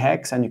 easy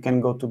hacks, and you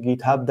can go to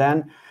GitHub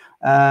then.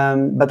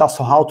 But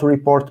also how to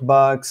report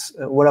bugs,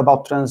 what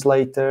about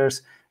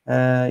translators,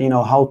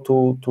 how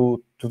to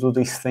do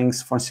these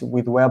things, for instance,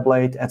 with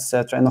Weblate,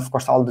 etc. And of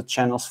course, all the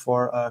channels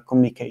for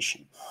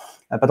communication.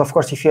 But of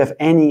course, if you have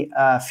any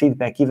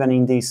feedback, even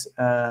in this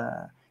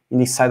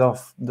side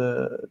of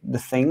the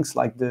things,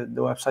 like the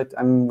website,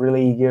 I'm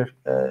really eager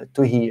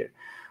to hear.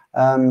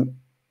 And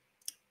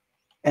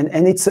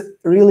it's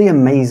really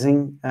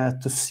amazing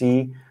to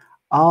see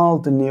all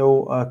the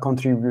new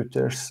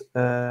contributors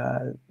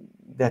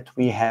that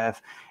we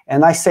have.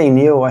 And I say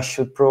new, I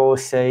should probably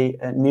say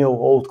new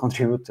old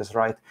contributors,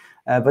 right?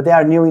 But they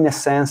are new in a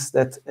sense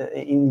that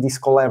in this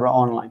Collabora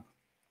Online.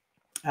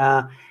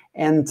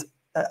 And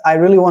I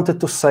really wanted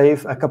to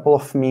save a couple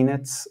of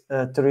minutes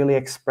to really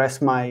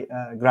express my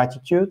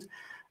gratitude.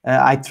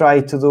 I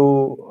try to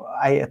do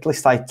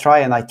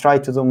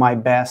my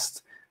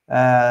best,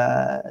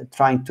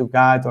 trying to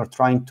guide or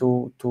trying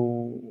to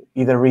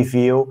either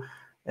review.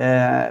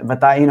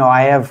 But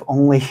I have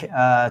only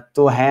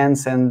 2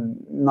 hands and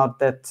not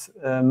that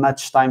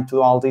much time to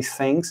do all these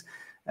things.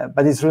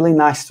 But it's really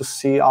nice to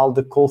see all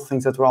the cool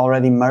things that were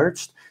already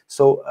merged.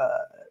 So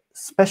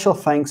special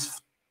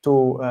thanks to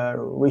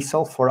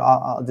Riesel for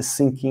the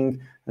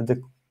syncing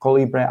the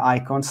Colibri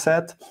icon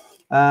set.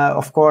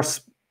 Of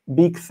course,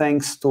 big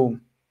thanks to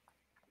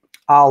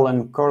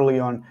Alan,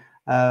 Corleone,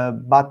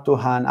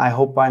 Batuhan, I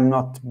hope I'm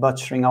not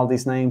butchering all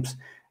these names,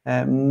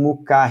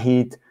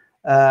 Mukahid,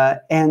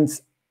 and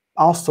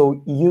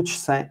also huge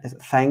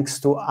thanks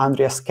to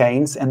Andreas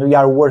Keynes. And we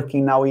are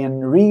working now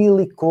in a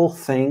really cool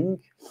thing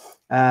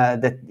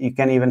that you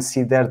can even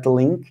see there, the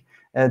link,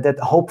 that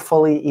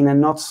hopefully in a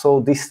not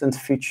so distant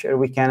future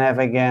we can have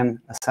again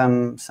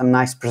some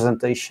nice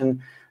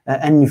presentation,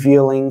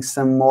 unveiling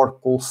some more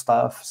cool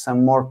stuff,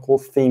 some more cool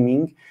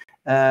theming,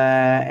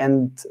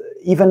 and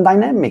even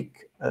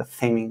dynamic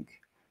theming.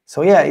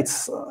 So yeah,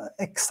 it's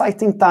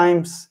exciting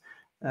times,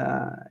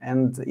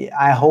 and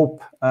I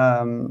hope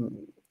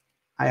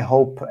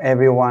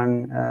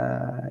everyone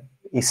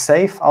is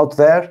safe out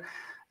there,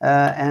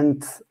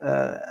 and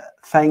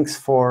thanks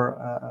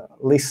for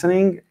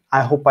listening.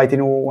 I hope I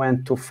didn't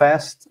went too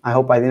fast. I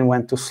hope I didn't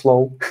went too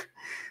slow.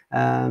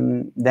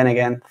 Then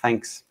again,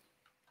 thanks.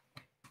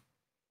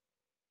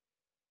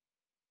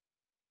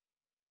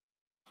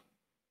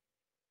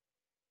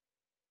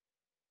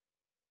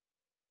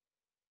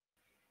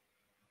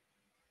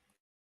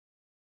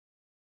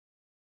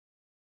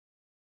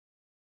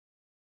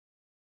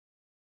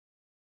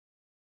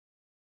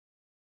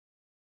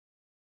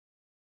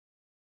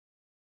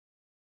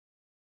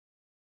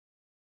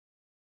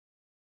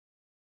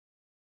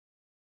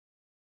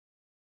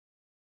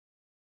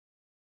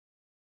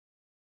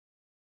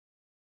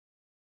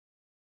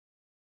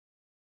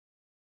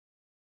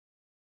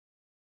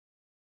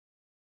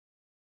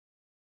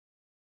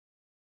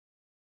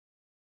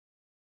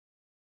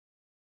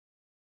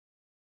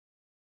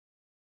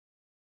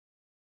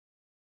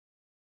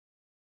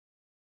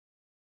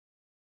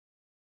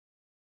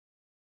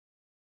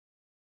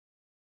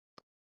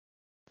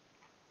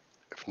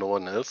 If no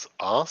one else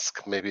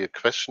asks, maybe a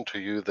question to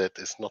you that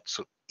is not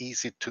so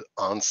easy to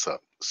answer.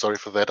 Sorry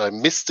for that. I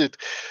missed it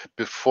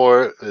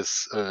before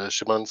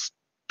Shimon's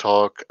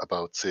talk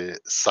about the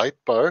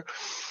sidebar.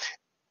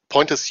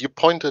 You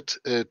pointed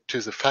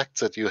to the fact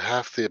that you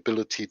have the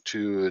ability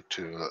to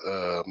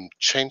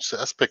change the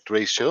aspect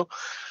ratio,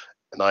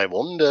 and I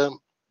wonder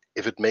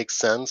if it makes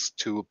sense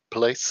to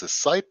place the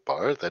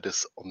sidebar that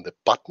is on the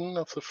button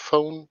of the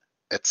phone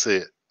at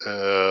the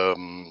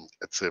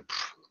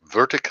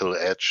vertical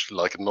edge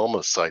like a normal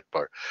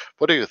sidebar.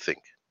 What do you think,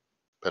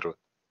 Pedro?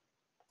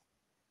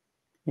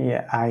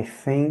 Yeah, I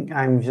think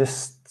I'm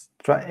just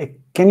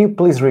trying. Can you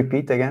please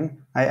repeat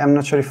again? I'm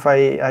not sure if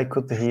I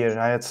could hear.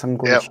 I had some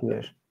glitch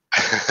here.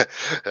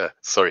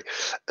 Sorry.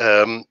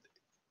 I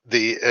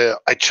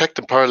checked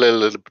in parallel a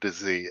little bit of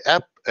the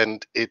app,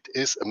 and it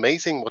is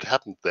amazing what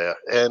happened there.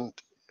 And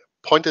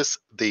point is,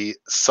 the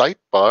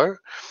sidebar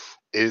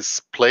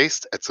is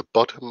placed at the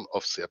bottom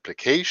of the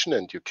application,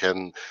 and you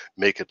can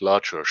make it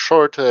larger or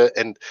shorter.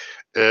 And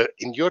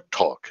in your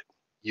talk,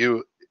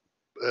 you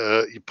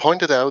you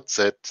pointed out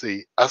that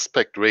the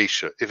aspect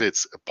ratio, if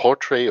it's a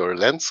portrait or a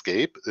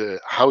landscape,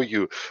 how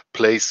you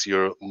place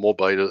your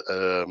mobile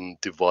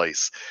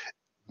device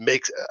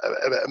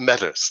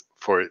matters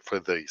for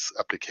these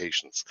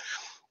applications.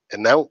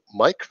 And now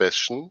my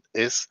question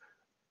is,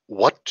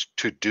 what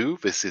to do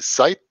with the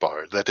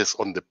sidebar that is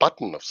on the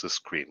button of the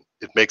screen?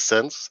 It makes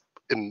sense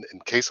in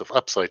case of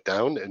upside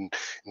down, in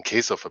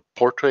case of a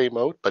portrait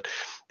mode, but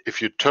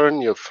if you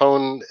turn your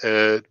phone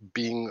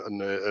being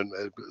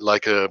on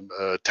like a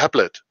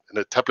tablet, in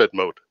a tablet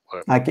mode.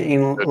 Like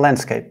in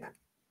landscape.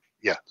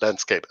 Yeah,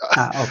 landscape.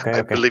 Okay,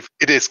 I believe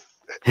it is.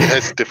 It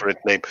has a different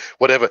name,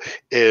 whatever.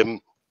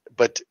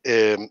 But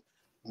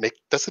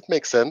does it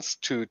make sense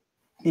to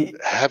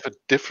have a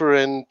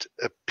different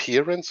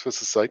appearance with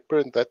the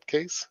sidebar in that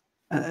case?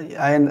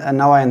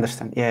 Now I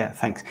understand. Yeah,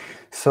 thanks.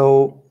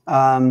 So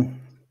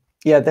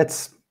yeah,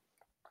 that's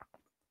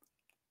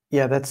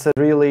a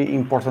really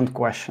important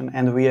question,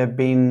 and we have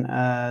been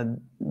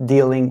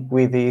dealing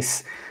with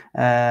this,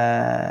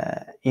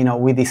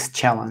 with this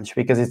challenge,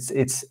 because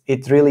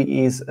it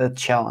really is a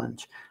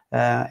challenge,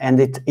 and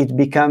it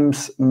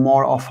becomes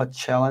more of a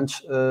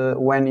challenge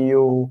when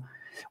you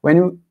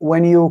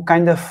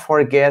kind of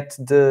forget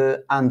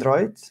the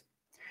Android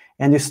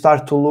and you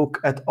start to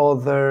look at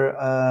other,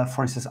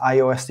 for instance,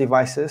 iOS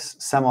devices,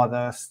 some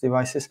other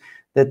devices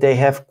that they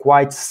have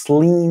quite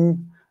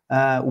slim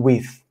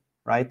width,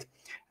 right?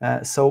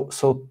 So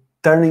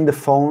turning the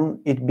phone,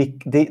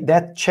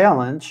 that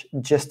challenge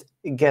just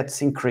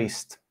gets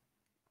increased.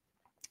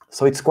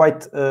 So it's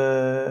quite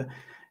a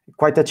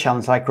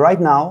challenge. Like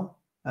right now,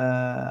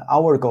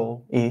 our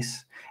goal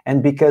is,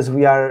 and because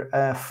we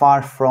are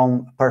far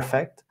from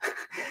perfect,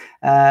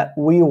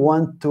 we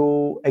want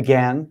to,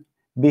 again,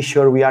 be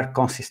sure we are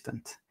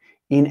consistent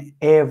in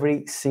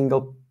every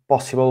single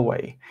possible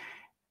way.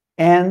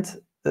 And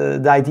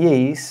the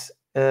idea is,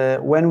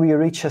 when we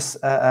reach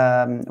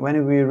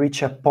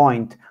a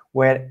point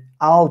where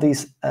all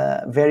these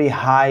very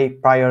high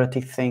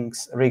priority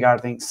things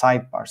regarding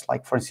sidebars,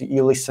 like for instance,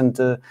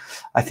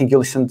 I think you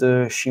listened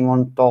to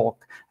Shimon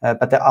talk,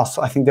 but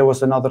also I think there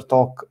was another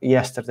talk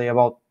yesterday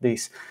about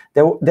this.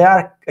 There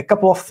are a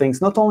couple of things,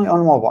 not only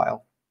on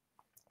mobile,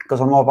 because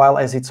on mobile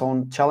has its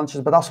own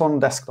challenges, but also on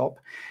desktop.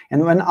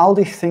 And when all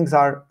these things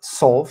are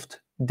solved,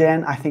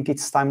 then I think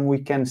it's time we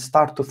can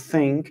start to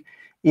think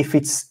if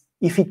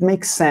it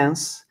makes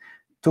sense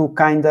to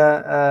kind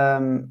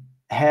of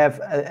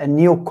have a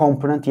new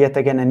component, yet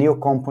again, a new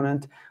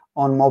component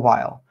on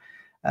mobile.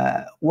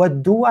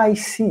 What do I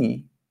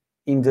see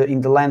in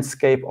the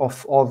landscape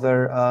of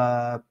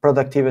other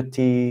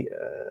productivity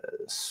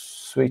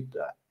suite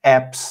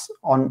apps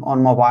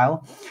on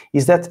mobile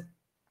is that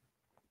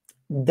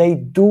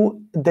it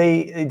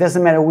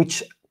doesn't matter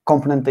which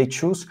component they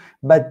choose,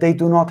 but they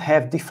do not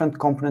have different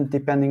component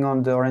depending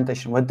on the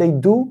orientation. What they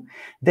do,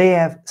 they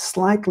have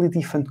slightly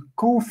different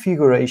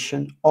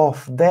configuration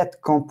of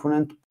that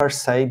component per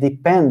se,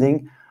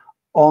 depending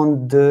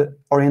on the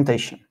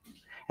orientation.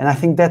 And I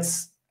think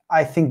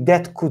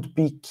that could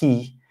be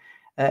key,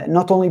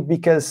 not only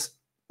because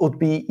it would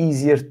be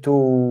easier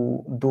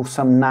to do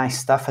some nice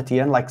stuff at the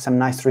end, like some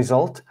nice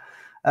result,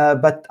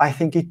 but I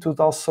think it would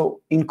also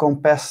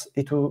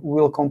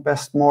will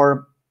encompass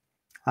more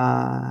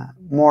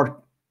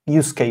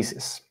use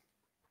cases.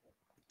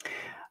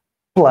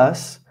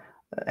 Plus,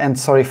 and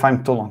sorry if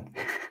I'm too long,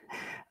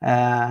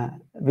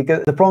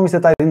 because the problem is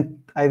that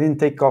I didn't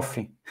take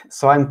coffee,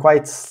 so I'm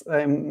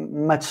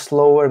much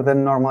slower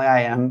than normally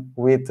I am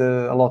with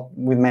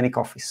many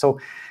coffees. So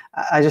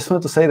I just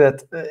want to say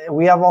that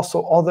we have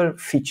also other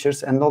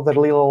features and other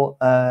little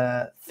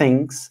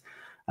things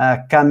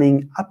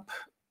coming up,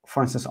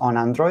 for instance, on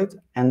Android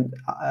and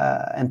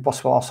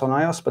possible also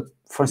on iOS, but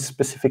for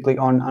specifically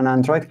on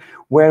Android,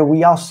 where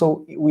we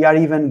are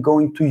even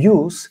going to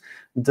use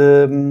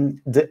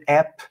the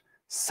app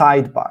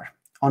sidebar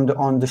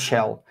on the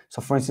shell.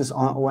 So for instance,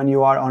 when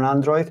you are on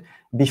Android,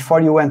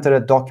 before you enter a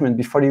document,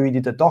 before you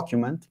edit a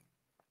document,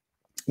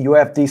 you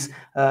have this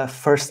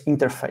first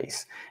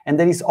interface, and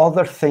there is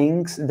other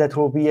things that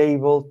will be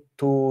able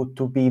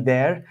to be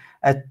there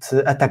at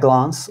a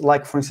glance,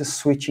 like for instance,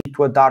 switching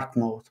to a dark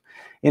mode.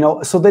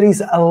 So there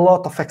is a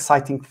lot of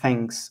exciting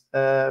things.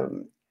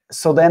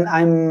 So then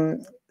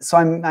I'm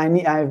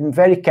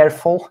very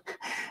careful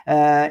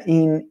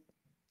in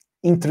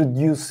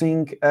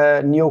introducing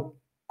new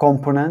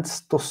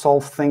components to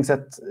solve things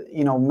that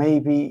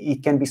maybe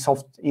it can be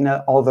solved in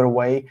a other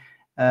way,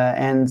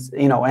 and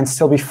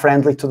still be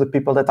friendly to the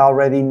people that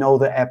already know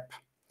the app.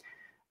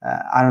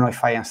 I don't know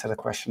if I answered the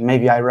question.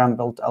 Maybe I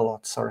rambled a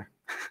lot. Sorry.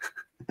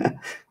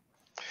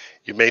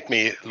 You made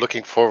me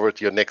looking forward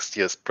to your next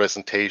year's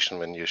presentation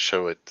when you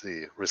show it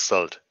the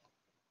result.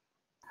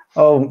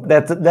 Oh,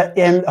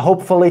 and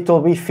hopefully it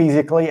will be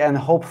physically, and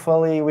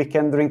hopefully we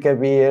can drink a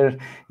beer.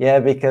 Yeah,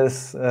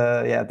 because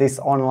this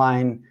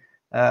online,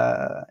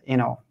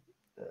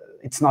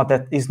 it's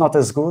not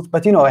as good.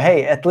 But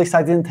hey, at least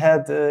I didn't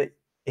have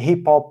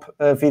hip hop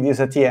videos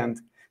at the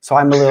end, so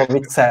I'm a little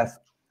bit sad.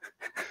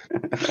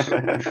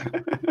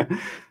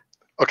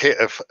 Okay,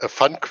 a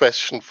fun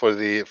question for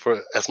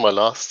as my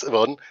last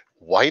one.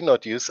 Why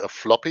not use a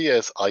floppy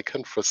as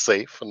icon for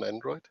save on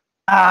Android?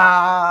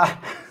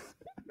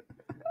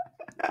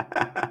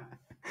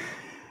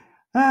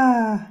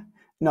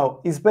 No,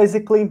 it's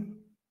basically,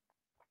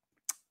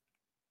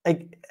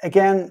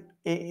 again,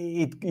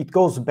 it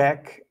goes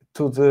back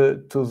to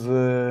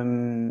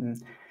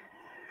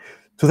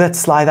that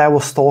slide I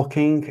was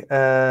talking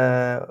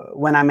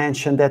when I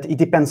mentioned that it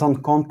depends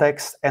on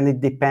context and it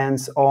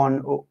depends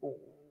on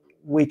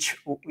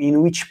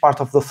in which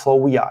part of the flow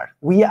we are.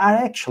 We are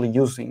actually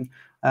using,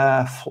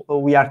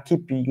 we are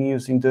keeping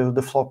using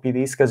the floppy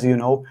disk, as you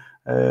know,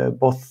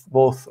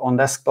 both on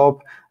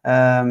desktop,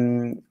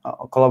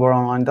 Collabora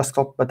Online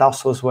desktop, but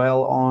also as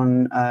well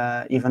on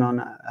even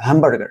on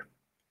Hamburger.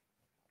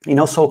 You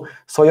know, so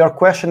your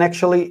question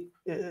actually,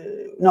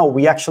 no,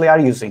 we actually are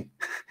using.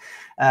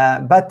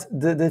 But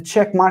the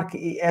check mark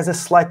has a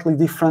slightly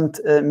different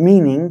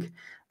meaning,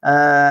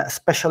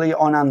 especially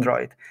on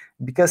Android,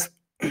 because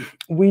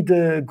with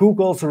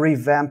Google's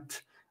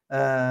revamped,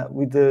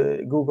 with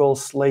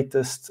Google's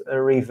latest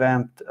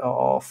revamp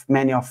of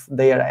many of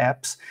their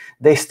apps,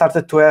 they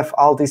started to have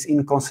all these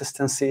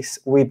inconsistencies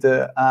with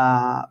the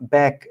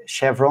back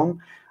chevron,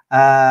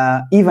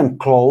 even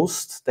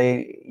closed.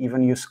 They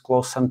even use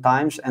closed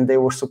sometimes, and they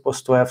were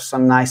supposed to have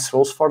some nice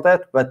rules for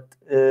that, but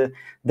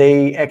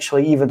they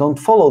actually even don't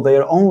follow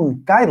their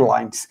own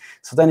guidelines.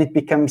 So then it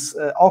becomes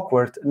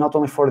awkward, not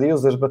only for the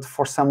users, but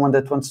for someone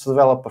that wants to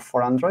develop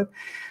for Android.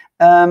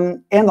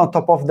 And on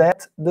top of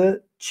that,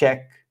 the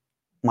check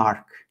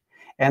mark.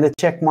 And the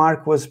check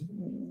mark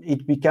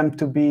it became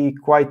to be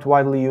quite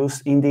widely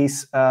used in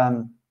this,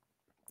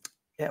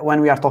 when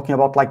we are talking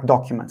about like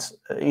documents,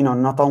 you know,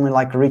 not only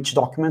like rich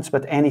documents,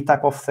 but any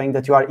type of thing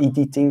that you are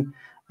editing,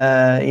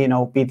 you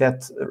know, be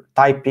that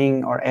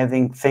typing or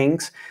adding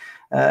things.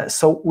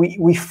 So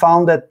we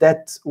found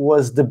that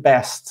was the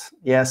best.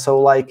 Yeah.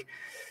 So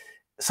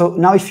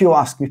now if you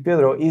ask me,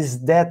 Pedro,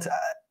 is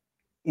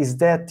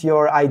that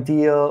your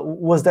ideal?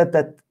 Was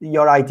that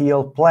your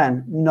ideal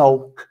plan?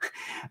 No,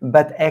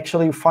 but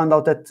actually we found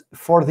out that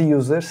for the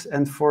users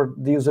and for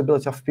the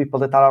usability of people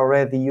that are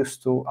already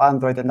used to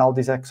Android and all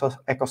this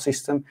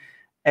ecosystem,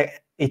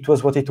 it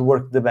was what it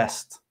worked the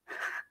best.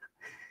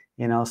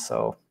 You know,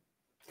 so.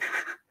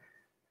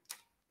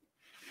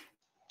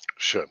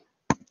 Sure.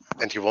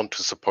 And you want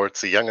to support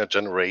the younger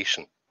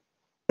generation.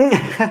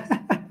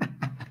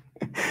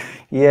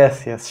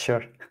 Yes,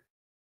 sure.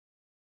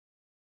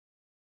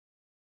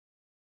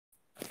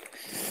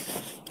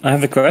 I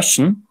have a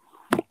question,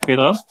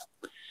 Pedro.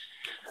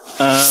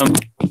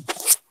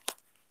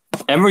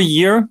 Every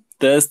year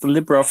there's the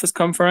LibreOffice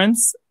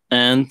Conference,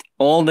 and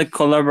all the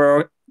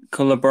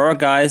Collabora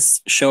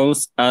guys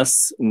shows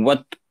us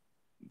what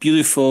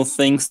beautiful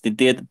things they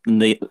did in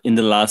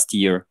the last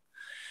year.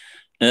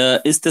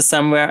 Is there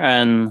somewhere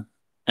an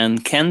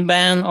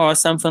Kanban or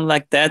something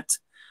like that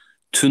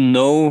to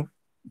know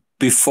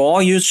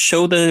before you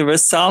show the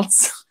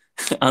results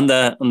on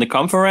the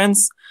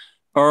conference,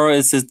 or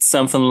is it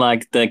something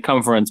like the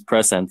conference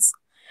presents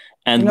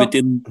and we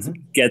didn't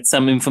get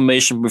some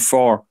information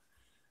before,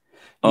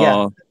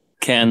 or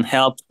can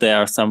help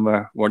there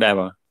somewhere,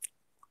 whatever?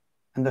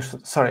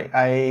 Understood. Sorry,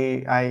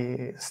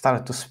 I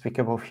started to speak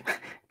about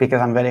because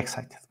I'm very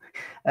excited.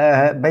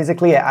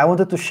 Basically, I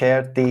wanted to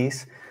share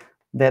this,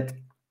 that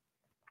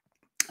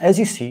as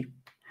you see,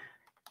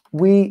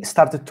 we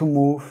started to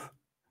move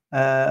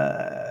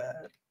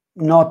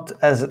not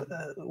as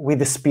with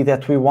the speed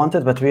that we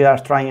wanted, but we are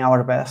trying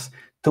our best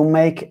to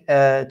make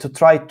to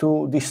try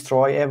to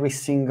destroy every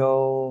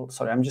single.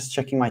 Sorry, I'm just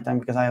checking my time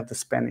because I have the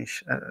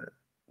Spanish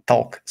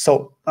talk.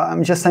 So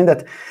I'm just saying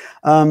that.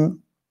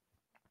 And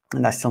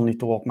I still need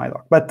to walk my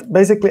dog. But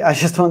basically, I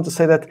just want to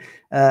say that,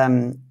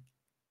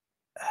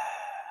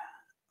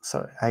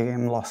 sorry, I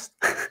am lost.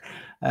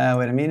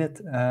 Wait a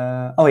minute.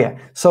 Oh, yeah.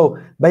 So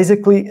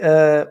basically,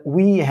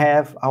 we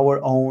have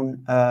our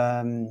own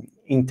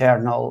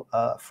internal,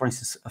 for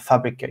instance, a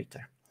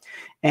fabricator.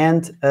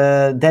 And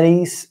that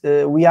is,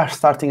 we are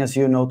starting, as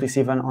you notice,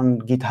 even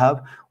on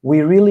GitHub,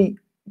 we really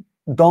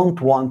don't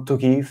want to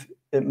give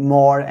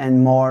more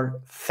and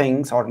more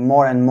things or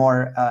more and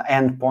more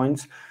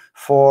endpoints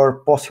for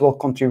possible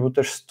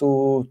contributors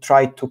to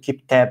try to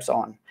keep tabs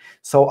on.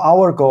 So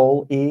our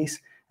goal is,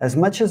 as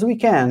much as we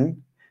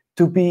can,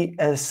 to be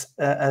as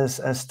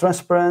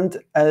transparent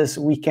as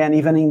we can,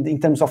 even in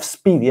terms of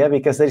speed, yeah,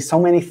 because there is so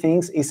many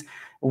things, is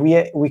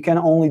we can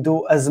only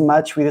do as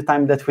much with the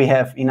time that we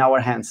have in our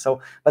hands. So,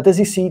 but as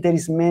you see, there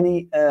is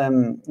many,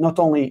 not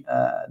only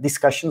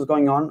discussions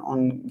going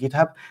on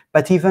GitHub,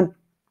 but even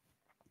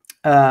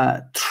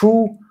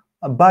through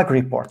bug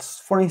reports.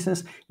 For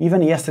instance,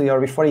 even yesterday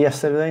or before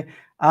yesterday,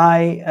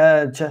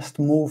 I just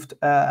moved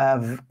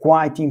a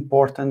quite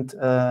important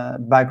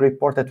bug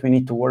report that we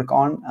need to work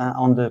on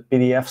the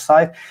PDF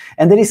side,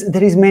 and there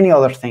is many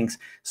other things.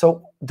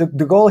 So the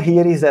goal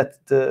here is that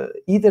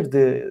either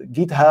the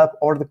GitHub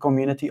or the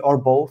community or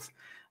both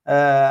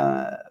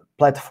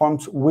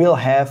platforms will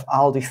have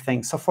all these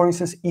things. So for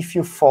instance, if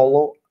you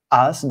follow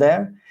us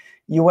there,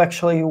 you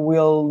actually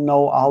will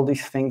know all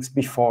these things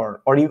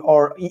before,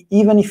 or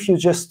even if you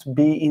just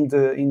be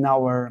in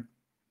our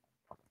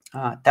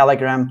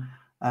Telegram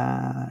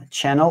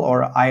channel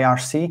or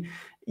IRC,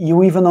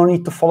 you even don't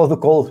need to follow the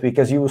code,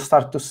 because you will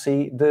start to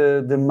see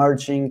the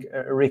merging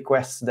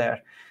requests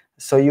there.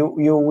 So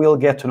you will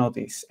get to know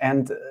this.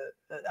 And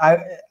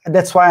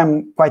that's why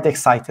I'm quite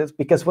excited,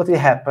 because what will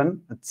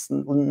happen, it's a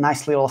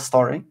nice little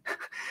story.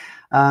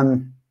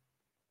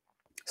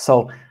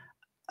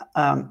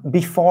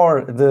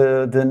 Before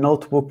the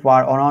notebook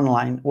war on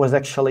online was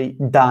actually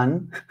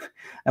done,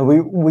 and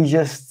we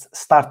just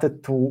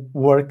started to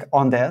work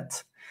on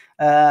that.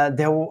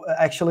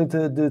 Actually,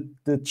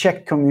 the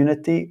Czech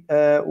community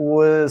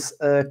was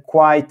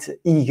quite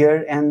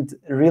eager and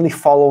really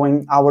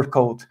following our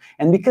code.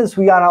 And because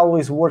we are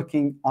always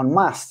working on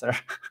master,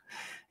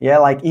 yeah,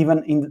 like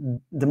even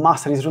in the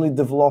master is really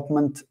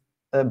development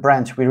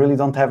branch. We really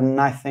don't have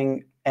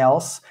nothing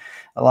else.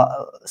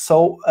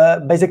 So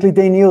basically,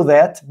 they knew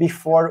that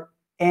before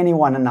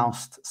anyone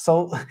announced.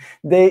 So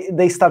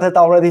they started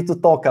already to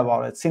talk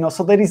about it.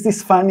 So there is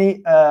this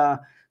funny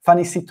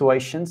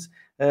situations.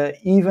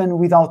 Even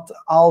without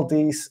all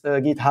these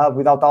GitHub,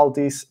 without all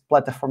these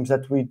platforms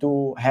that we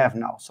do have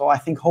now. So I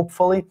think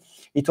hopefully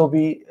it will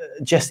be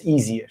just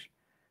easier.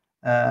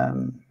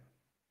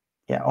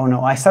 Yeah, oh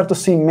no, I start to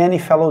see many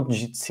fellow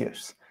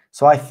Jitsiers.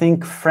 So I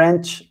think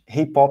French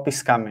hip-hop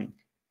is coming.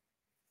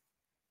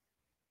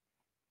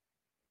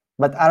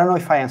 But I don't know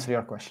if I answered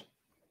your question.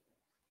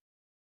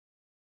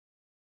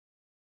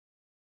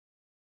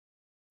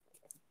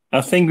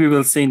 I think we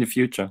will see in the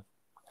future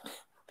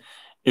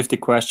if the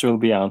question will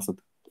be answered.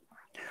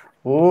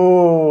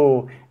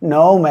 Oh,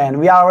 no, man,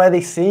 we are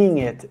already seeing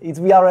it.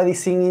 We are already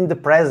seeing in the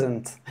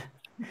present.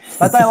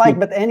 But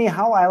but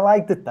anyhow, I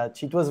like the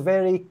touch. It was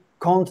very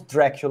Count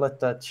Dracula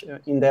touch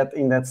in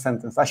that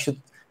sentence. I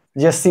should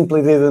just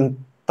simply didn't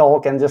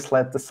talk and just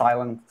let the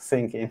silence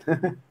sink in.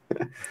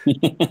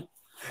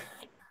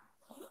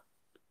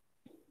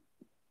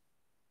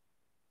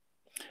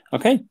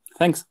 Okay,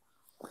 thanks.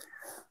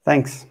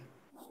 Thanks.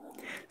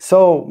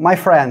 So, my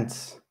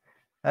friends,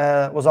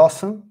 was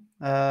awesome.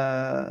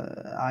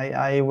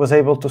 I was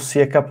able to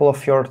see a couple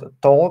of your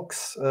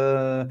talks,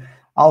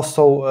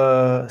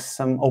 also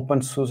some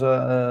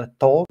openSUSE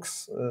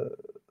talks.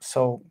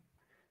 So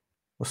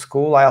it was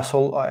cool. I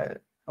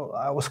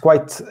was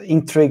quite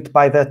intrigued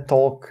by that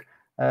talk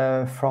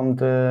from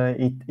the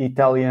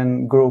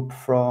Italian group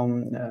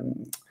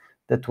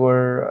that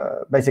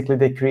were basically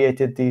they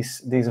created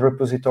these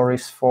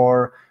repositories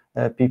for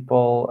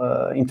people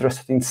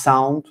interested in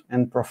sound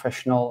and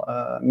professional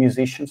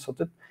musicians. So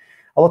that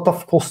a lot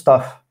of cool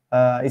stuff.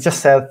 It's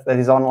just sad that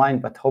it's online,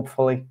 but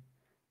hopefully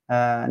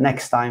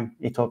next time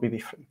it will be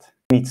different.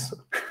 Needs to.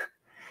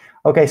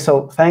 Okay,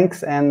 so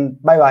thanks and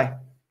bye-bye.